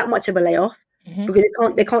can't have that much of a layoff because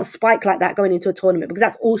they can't spike like that going into a tournament, because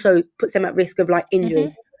that's also puts them at risk of like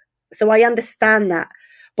injury. So I understand that,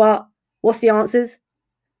 but what's the answers?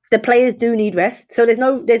 The players do need rest. So there's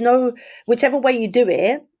no whichever way you do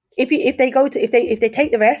it. If they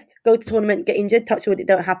take the rest, go to tournament, get injured, touch wood, it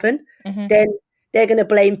don't happen, then they're going to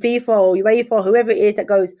blame FIFA or UEFA or whoever it is that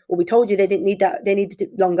goes, well, we told you they didn't need that, they needed it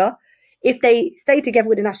longer. If they stay together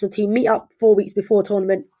with the national team, meet up 4 weeks before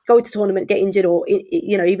tournament, go to tournament, get injured, or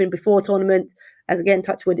even before tournament, as again,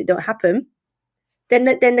 touch wood, it don't happen, then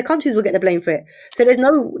the countries will get the blame for it. So there's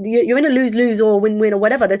no, you're in a lose-lose or win-win or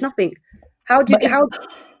whatever. There's nothing. How do you get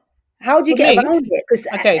around it? Because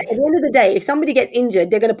at the end of the day, if somebody gets injured,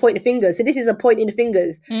 they're going to point the fingers. So this is a point in the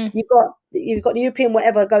fingers. You've got the European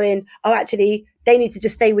whatever going, oh, actually, they need to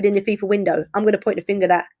just stay within the FIFA window. I'm going to point the finger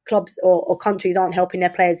that clubs or countries aren't helping their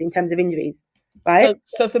players in terms of injuries, right?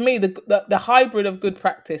 So for me, the hybrid of good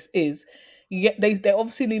practice is they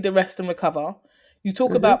obviously need the rest and recover. You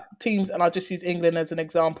talk about teams, and I'll just use England as an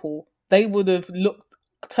example. They would have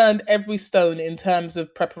turned every stone in terms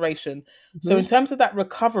of preparation. So in terms of that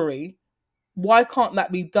recovery, why can't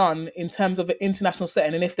that be done in terms of an international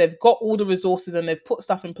setting? And if they've got all the resources and they've put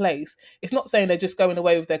stuff in place, it's not saying they're just going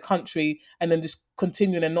away with their country and then just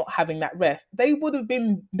continuing and not having that rest. They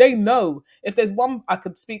know if there's one, I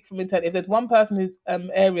could speak from intent, if there's one person who's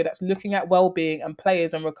area that's looking at well-being and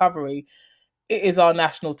players and recovery, it is our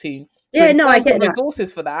national team. So I get that.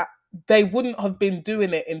 Resources for that, they wouldn't have been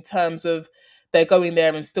doing it in terms of they're going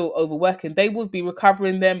there and still overworking. They would be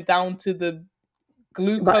recovering them down to the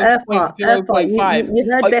glucose point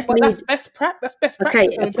 0.5. But that's best practice. That's best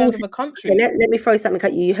practice in terms of a country. Okay, let me throw something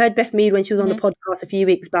at you. You heard Beth Mead when she was on the podcast a few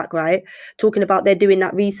weeks back, right? Talking about they're doing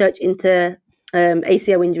that research into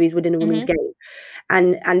ACL injuries within the women's game.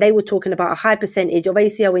 And they were talking about a high percentage of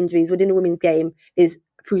ACL injuries within the women's game is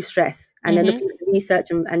through stress. And they're looking at the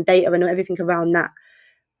research and data and everything around that.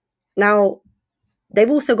 Now, they've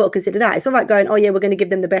also got to consider that. It's all right going, oh yeah, we're going to give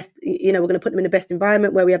them the best, we're going to put them in the best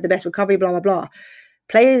environment where we have the best recovery, blah, blah, blah.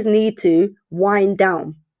 Players need to wind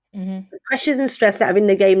down. The pressures and stress that are in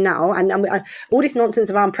the game now, and all this nonsense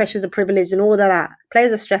around pressures of privilege and all of that,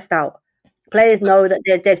 players are stressed out. Players know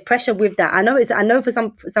that there's pressure with that. I know for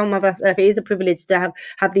some of us, it is a privilege to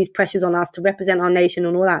have these pressures on us to represent our nation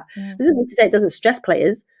and all that. It doesn't mean to say it doesn't stress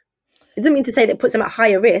players. It doesn't mean to say that it puts them at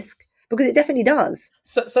higher risk, because it definitely does.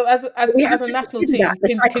 So as a national team,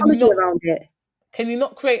 can you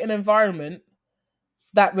not create an environment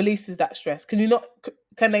that releases that stress? Can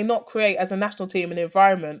they not create, as a national team, an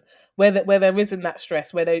environment where there isn't that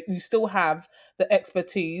stress, where you still have the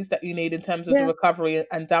expertise that you need in terms of the recovery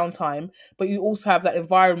and downtime, but you also have that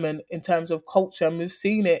environment in terms of culture, and we've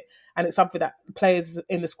seen it, and it's something that players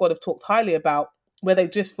in the squad have talked highly about, where they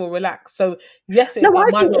just feel relaxed. So yes, I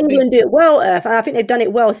think England do it well, Earth. I think they've done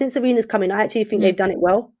it well since Serena's come in. I actually think they've done it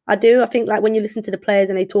well. I do. I think, like, when you listen to the players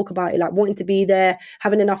and they talk about it, like wanting to be there,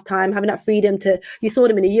 having enough time, having that freedom to. You saw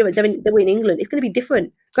them in the Euros. They were in England. It's going to be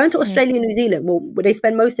different. Going to Australia and New Zealand, where they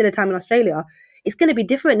spend most of their time in Australia, it's going to be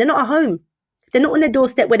different. They're not at home. They're not on their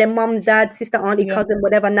doorstep where their mum, dad, sister, auntie, cousin,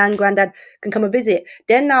 whatever, nan, granddad can come and visit.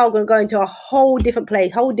 They're now going to go into a whole different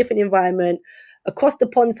place, whole different environment, across the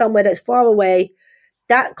pond somewhere that's far away.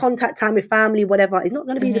 That contact time with family, whatever, is not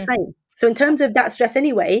going to be the same. So in terms of that stress,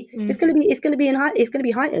 anyway, it's going to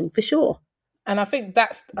be heightened for sure. And I think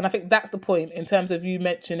that's the point, in terms of you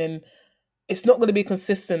mentioning it's not going to be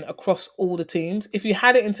consistent across all the teams. If you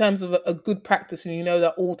had it in terms of a good practice, and you know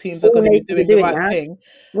that all teams are going to be doing the right thing,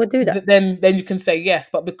 we'll do that. Then you can say yes.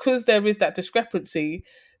 But because there is that discrepancy,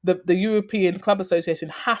 the European Club Association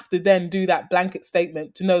have to then do that blanket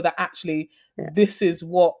statement to know that actually this is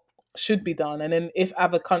what should be done. And then if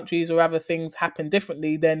other countries or other things happen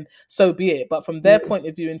differently, then so be it. But from their point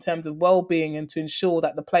of view, in terms of well-being and to ensure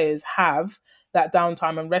that the players have that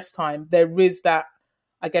downtime and rest time, there is that,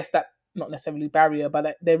 I guess, that not necessarily barrier,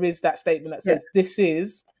 but there is that statement that says this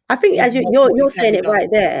is. I think, as you're saying it right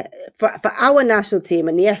there, for our national team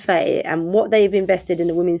and the FA and what they've invested in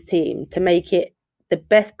the women's team to make it the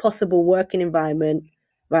best possible working environment,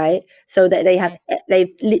 right? So that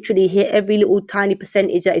they've literally hit every little tiny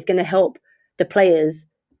percentage that is going to help the players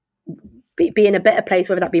be in a better place,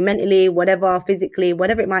 whether that be mentally, whatever, physically,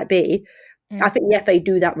 whatever it might be. I think the FA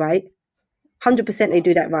do that right. 100% they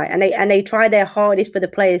do that right. And they try their hardest for the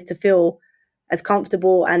players to feel as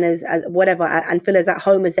comfortable and as whatever, and feel as at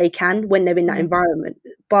home as they can when they're in that environment.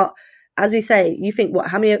 But as you say, you think,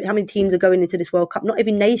 how many teams are going into this World Cup? Not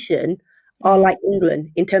every nation are like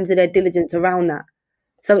England in terms of their diligence around that.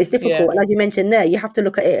 So it's difficult. And as you mentioned there, you have to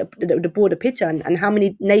look at it, the broader picture, and how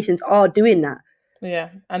many nations are doing that. Yeah,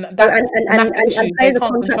 and that's the issue. They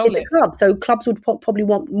can't control it. So clubs would probably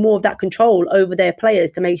want more of that control over their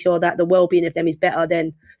players to make sure that the well-being of them is better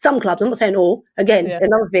than some clubs. I'm not saying all. Again,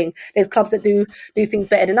 another thing, there's clubs that do things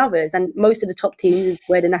better than others, and most of the top teams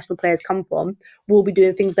where the national players come from will be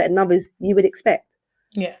doing things better than others, you would expect.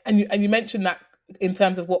 Yeah, and you mentioned that in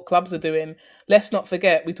terms of what clubs are doing. Let's not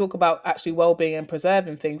forget, we talk about actually well-being and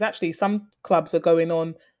preserving things. Actually, some clubs are going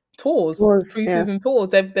on tours, pre-season tours.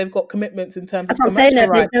 They've got commitments in terms of commercial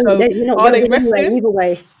rights. So are they resting? Either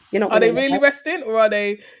way, are they really resting, or are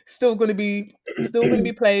they still going to be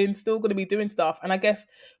playing, still going to be doing stuff? And I guess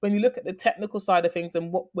when you look at the technical side of things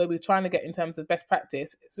and where we're trying to get in terms of best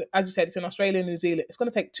practice, as you said, it's in Australia and New Zealand. It's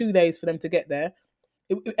going to take 2 days for them to get there.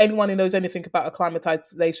 Anyone who knows anything about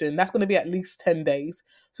acclimatization, that's going to be at least 10 days.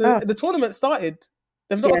 So the tournament started.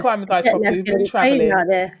 They've not acclimatized properly. We've been traveling,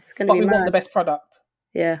 but we want the best product.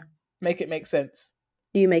 Yeah. Make it make sense.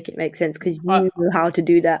 You make it make sense because you know how to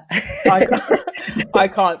do that. I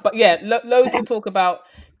can't. But yeah, loads to talk about.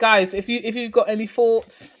 Guys, if you've got any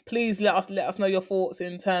thoughts, please let us know your thoughts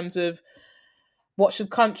in terms of what should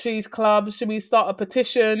countries, clubs, should we start a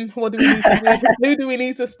petition? What do we need to do? Who do we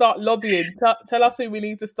need to start lobbying? Tell us who we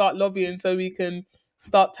need to start lobbying so we can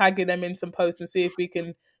start tagging them in some posts and see if we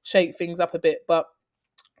can shake things up a bit. But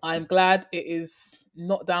I'm glad it is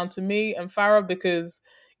not down to me and Farah, because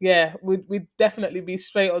we'd definitely be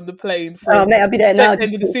straight on the plane for I'll be there now. The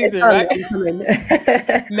end of the season, right?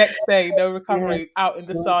 Next day, no recovery, out in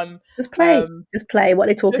the sun. Just play. Just play. What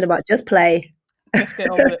are they talking about? Just play. Let's get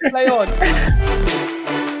on with it. Play on.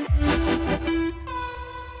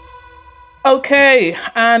 Okay,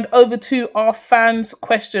 and over to our fans'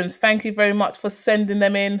 questions. Thank you very much for sending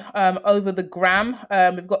them in over the gram.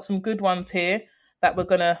 We've got some good ones here that we're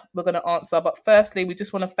gonna answer. But firstly, we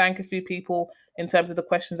just want to thank a few people in terms of the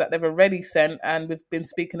questions that they've already sent, and we've been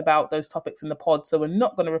speaking about those topics in the pod, so we're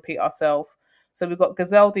not going to repeat ourselves. So we've got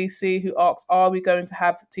Gazelle DC who asks, are we going to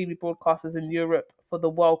have TV broadcasters in Europe for the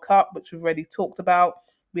World Cup, which we've already talked about.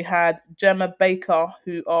 We had Gemma Baker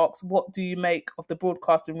who asks, what do you make of the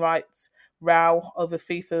broadcasting rights row over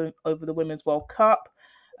FIFA over the Women's World Cup?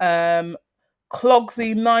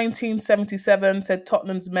 Clogsy 1977 said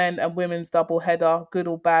Tottenham's men and women's double header, good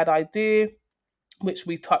or bad idea. which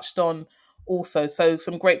we touched on also. So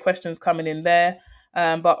some great questions coming in there.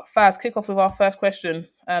 But Faz, kick off with our first question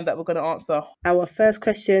that we're going to answer. Our first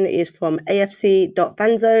question is from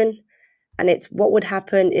AFC.fanzone, and it's what would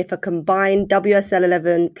happen if a combined WSL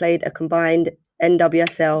 11 played a combined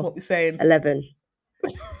NWSL What we saying? 11?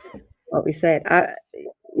 What we saying?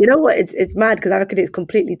 You know what? It's mad because I reckon it's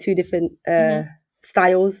completely two different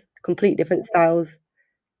styles, complete different styles.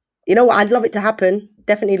 You know what? I'd love it to happen.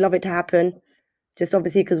 Definitely love it to happen. Just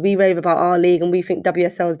obviously because we rave about our league and we think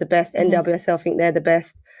WSL is the best. NWSL think they're the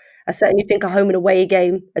best. I certainly think a home and away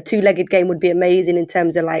game, a two-legged game would be amazing in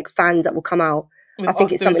terms of like fans that will come out. I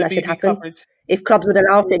think it's something that should happen. Coverage. If clubs would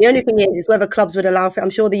allow it. The only thing is whether clubs would allow it.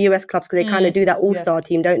 I'm sure the US clubs, because they kind of do that all-star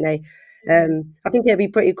team, don't they? I think it'd be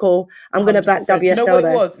pretty cool. I'm going to back WSL. You know what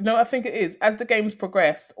it was? No, I think it is. As the games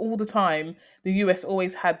progressed, all the time, the US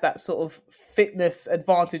always had that sort of fitness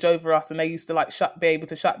advantage over us, and they used to like be able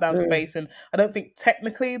to shut down space. And I don't think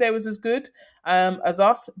technically they was as good as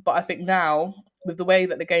us, but I think now with the way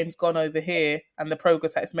that the game's gone over here and the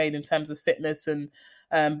progress that it's made in terms of fitness and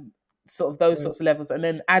sort of those sorts of levels, and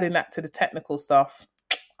then adding that to the technical stuff,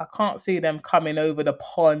 I can't see them coming over the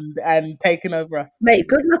pond and taking over us. Mate,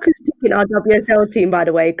 good luck with picking our WSL team, by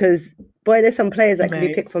the way, because, boy, there's some players that can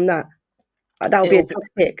be picked from that. That would be a tough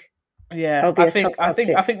pick. Yeah, I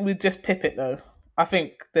think we'd just pip it, though. I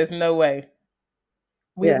think there's no way.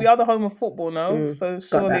 We are the home of football now, so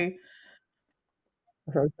surely...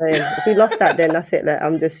 That's what I'm saying. If we lost that, then that's it. Like,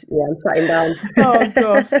 I'm shutting down. Oh,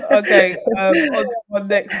 gosh. Okay, on to our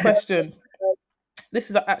next question. This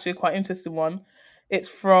is actually quite interesting one. It's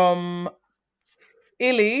from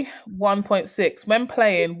Illy 1.6. When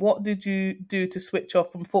playing, what did you do to switch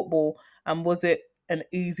off from football, and was it an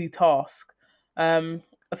easy task? The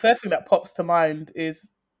first thing that pops to mind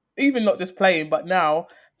is even not just playing, but now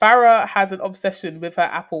Farah has an obsession with her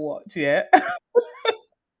Apple Watch, yeah?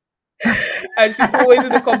 And she's always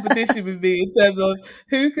in a competition with me in terms of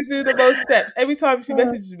who can do the most steps. Every time she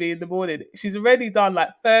messages me in the morning, she's already done like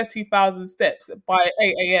 30,000 steps by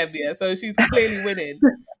 8 a.m. Yeah, so she's clearly winning.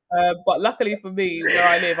 But luckily for me, where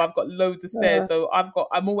I live, I've got loads of stairs, so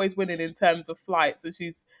I'm always winning in terms of flights. And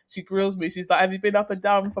she grills me. She's like, "Have you been up and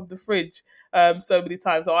down from the fridge so many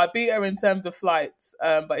times?" So I beat her in terms of flights,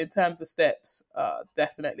 but in terms of steps,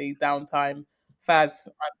 definitely downtime. Fads.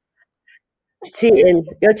 Cheating.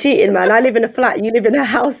 You're cheating, man. I live in a flat. You live in a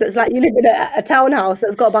house that's like, you live in a townhouse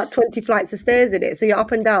that's got about 20 flights of stairs in it. So you're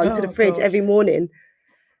up and down to the fridge every morning.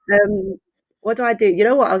 What do I do? You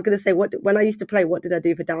know what? I was going to say, when I used to play, what did I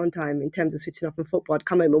do for downtime in terms of switching off from football? I'd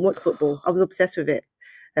come home and watch football. I was obsessed with it.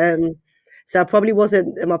 So I probably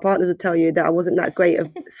wasn't, and my partners would tell you that I wasn't that great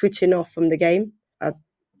of switching off from the game. I'd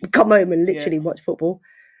come home and literally watch football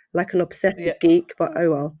like an obsessive geek, but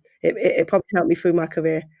oh well. It probably helped me through my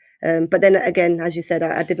career. But then again, as you said,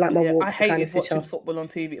 I did like my walks. I hated watching football on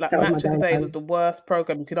TV. Like Match of the Day was the worst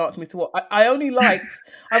program you could ask me to watch. I only liked,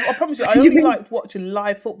 I promise you, I only liked watching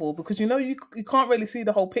live football because you can't really see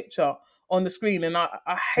the whole picture on the screen, and I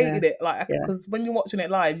hated it. Like because when you're watching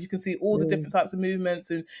it live, you can see all the different types of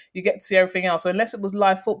movements, and you get to see everything else. So unless it was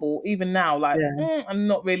live football, even now, I'm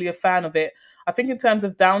not really a fan of it. I think in terms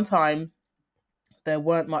of downtime, there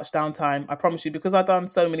weren't much downtime, I promise you, because I've done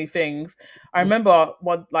so many things. I remember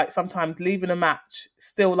sometimes leaving a match,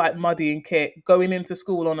 still like muddy in kit, going into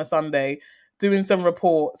school on a Sunday, doing some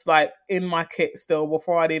reports like in my kit still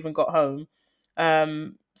before I'd even got home.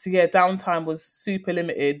 So downtime was super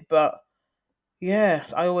limited, but there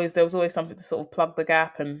was always something to sort of plug the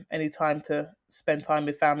gap and any time to spend time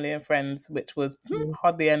with family and friends, which was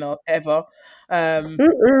hardly ever.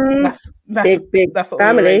 That's what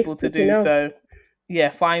we were able to do. So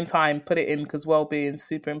find time, put it in, because well-being is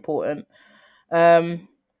super important.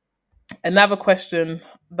 Another question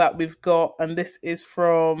that we've got, and this is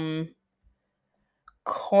from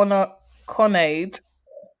Conade.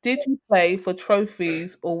 Did you play for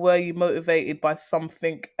trophies or were you motivated by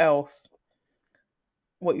something else?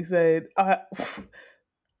 What you said?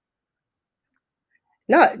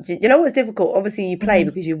 No, you know what's difficult? Obviously, you play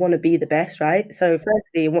because you want to be the best, right? So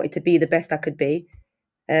firstly, you wanted to be the best I could be.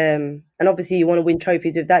 And obviously you want to win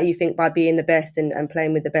trophies with that. You think by being the best and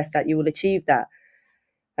playing with the best that you will achieve that.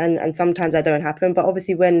 And sometimes that don't happen. But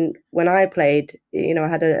obviously when I played, I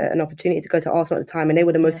had an opportunity to go to Arsenal at the time, and they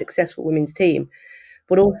were the most successful women's team.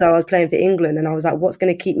 But also I was playing for England, and I was like, what's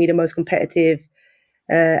going to keep me the most competitive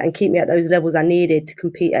and keep me at those levels I needed to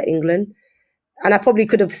compete at England? And I probably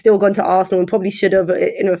could have still gone to Arsenal and probably should have,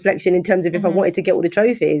 in reflection, in terms of if I wanted to get all the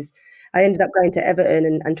trophies. I ended up going to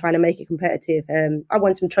Everton and trying to make it competitive. I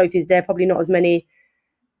won some trophies there, probably not as many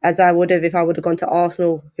as I would have if I would have gone to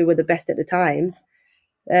Arsenal, who were the best at the time.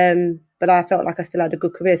 But I felt like I still had a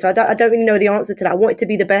good career. So I don't really know the answer to that. I wanted to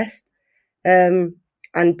be the best.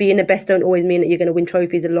 And being the best don't always mean that you're going to win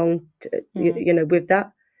trophies along, with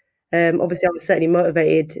that. Obviously, I was certainly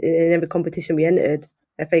motivated in every competition we entered,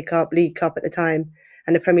 FA Cup, League Cup at the time,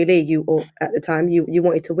 and the Premier League. You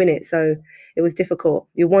wanted to win it, so it was difficult.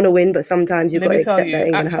 You want to win, but sometimes you've got to accept that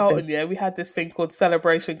ain't going to happen. Charlton, we had this thing called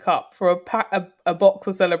Celebration Cup for a box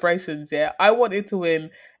of celebrations. I wanted to win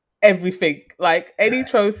everything, like any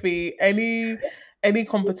trophy, any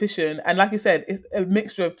competition, and like you said, it's a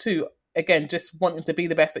mixture of two. Again, just wanting to be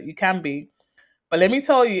the best that you can be. But let me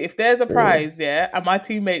tell you, if there's a prize, and my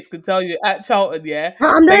teammates can tell you at Charlton, I'm there.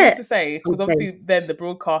 They used to say, because obviously then the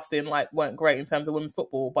broadcasting weren't great in terms of women's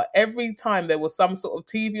football, but every time there was some sort of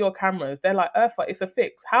TV or cameras, they're like, Urfa, it's a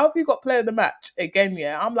fix. How have you got player of the match again?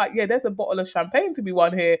 I'm like, there's a bottle of champagne to be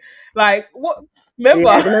won here. Like, what?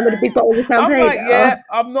 Remember the big bottle of champagne? I'm like,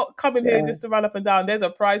 I'm not coming here just to run up and down. There's a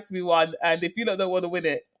prize to be won, and if you don't want to win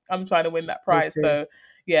it, I'm trying to win that prize. So,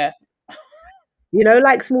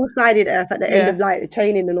 like small-sided Earth at the end of the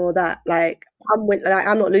training and all that. Like I'm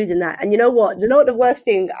not losing that. And you know what? The worst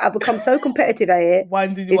thing? I've become so competitive at it.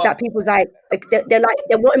 That people's like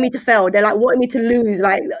they're wanting me to fail. They're like wanting me to lose.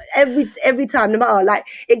 Like every time, no matter. Like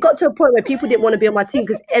it got to a point where people didn't want to be on my team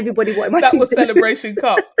because everybody wanted my team. That was Celebration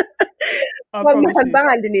Cup. I'm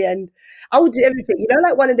banned in the end. I would do everything.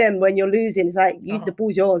 Like one of them when you're losing, it's like the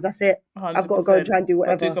ball's yours. That's it. 100%. I've got to go and try and do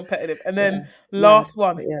whatever. I'll do competitive. And then last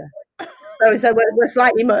one. Yeah. So we're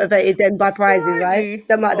slightly motivated then by prizes, right?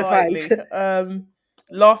 Don't matter the prize.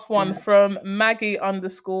 Last one from Maggie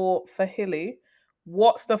 _Fahili.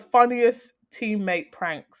 What's the funniest teammate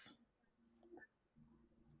pranks?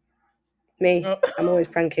 Me. I'm always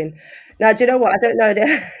pranking. Now, do you know what? I don't know.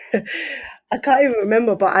 I can't even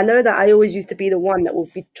remember, but I know that I always used to be the one that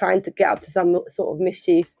would be trying to get up to some sort of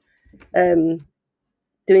mischief, doing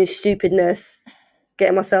stupidness,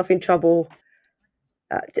 getting myself in trouble.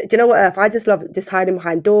 Do you know what, Earth? I just love just hiding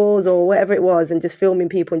behind doors or whatever it was and just filming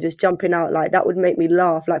people and just jumping out. Like, that would make me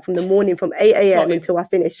laugh. Like, from the morning, from 8 a.m. until I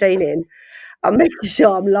finish training, I'm making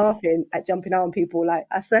sure I'm laughing at jumping out on people. Like,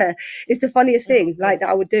 I swear, it's the funniest thing, that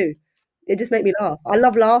I would do. It just make me laugh. I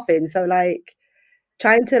love laughing. So,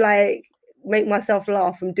 trying to, make myself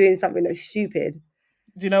laugh from doing something that's stupid.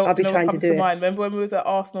 Do you know what comes to mind? Remember when we was at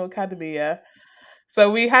Arsenal Academy, So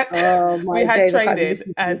we had training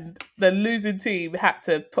and the losing team had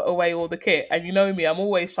to put away all the kit. And you know me, I'm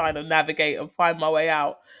always trying to navigate and find my way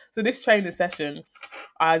out. So this training session,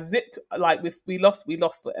 I zipped, we lost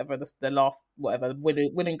whatever, the last, whatever,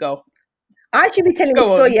 winning goal. I should be telling the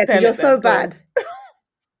story, because you're so bad.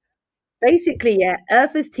 Basically,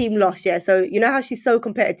 Eartha's team lost, So you know how she's so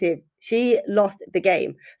competitive? She lost the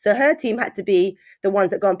game. So her team had to be the ones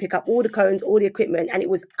that go and pick up all the cones, all the equipment, and it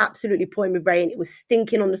was absolutely pouring with rain. It was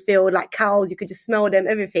stinking on the field like cows. You could just smell them,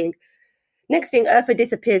 everything. Next thing, Eartha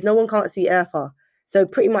disappears. No one can't see Eartha. So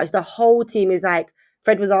pretty much the whole team is like,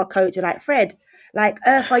 Fred was our coach, and Fred,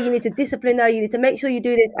 Eartha, you need to discipline her. You need to make sure you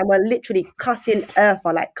do this. And we're literally cussing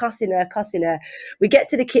Eartha, cussing her. We get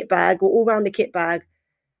to the kit bag. We're all around the kit bag.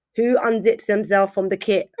 Who unzips himself from the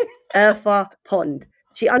kit? Eartha Pond.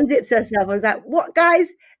 She unzips herself and was like, what,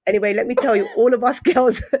 guys? Anyway, let me tell you, all of us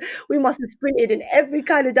girls, we must have sprinted in every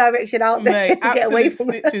kind of direction out there to get away from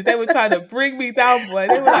snitches. Her. They were trying to bring me down, boy.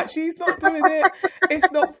 They were like, she's not doing it.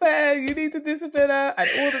 It's not fair. You need to discipline her. And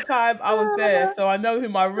all the time I was there. So I know who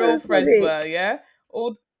my real friends were,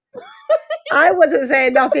 I wasn't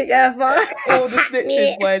saying nothing, Eartha. All the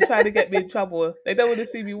snitches were trying to get me in trouble. They don't want to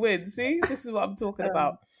see me win. See? This is what I'm talking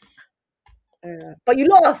about. But you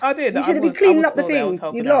lost. I did. You should have been cleaning up the things.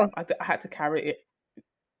 You lost. I had to carry it.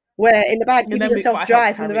 Where? In the bag? You did yourself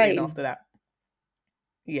dry from the rain? After that.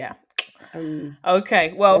 Yeah.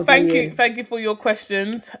 Okay. Well, thank you. Thank you for your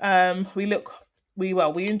questions.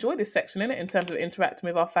 We enjoy this section in terms of interacting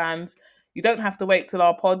with our fans. You don't have to wait till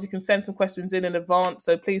our pod. You can send some questions in advance.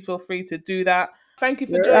 So please feel free to do that. Thank you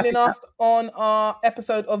for joining us on our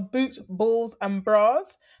episode of Boots, Balls and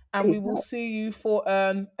Bras. And we will see you for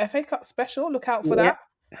an FA Cup special. Look out for that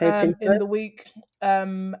in the week.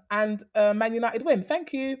 And Man United win.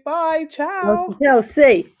 Thank you. Bye. Ciao.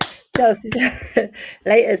 Chelsea.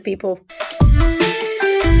 Laters, people.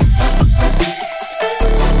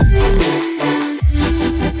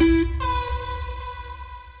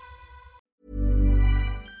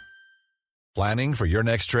 Planning for your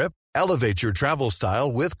next trip? Elevate your travel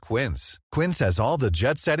style with Quince. Quince has all the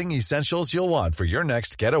jet-setting essentials you'll want for your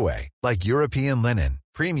next getaway, like European linen,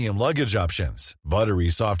 premium luggage options, buttery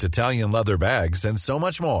soft Italian leather bags, and so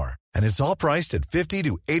much more. And it's all priced at 50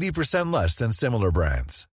 to 80% less than similar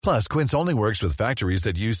brands. Plus, Quince only works with factories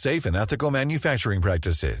that use safe and ethical manufacturing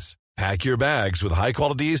practices. Pack your bags with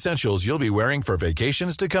high-quality essentials you'll be wearing for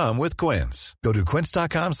vacations to come with Quince. Go to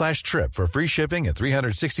quince.com/trip for free shipping and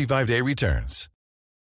 365-day returns.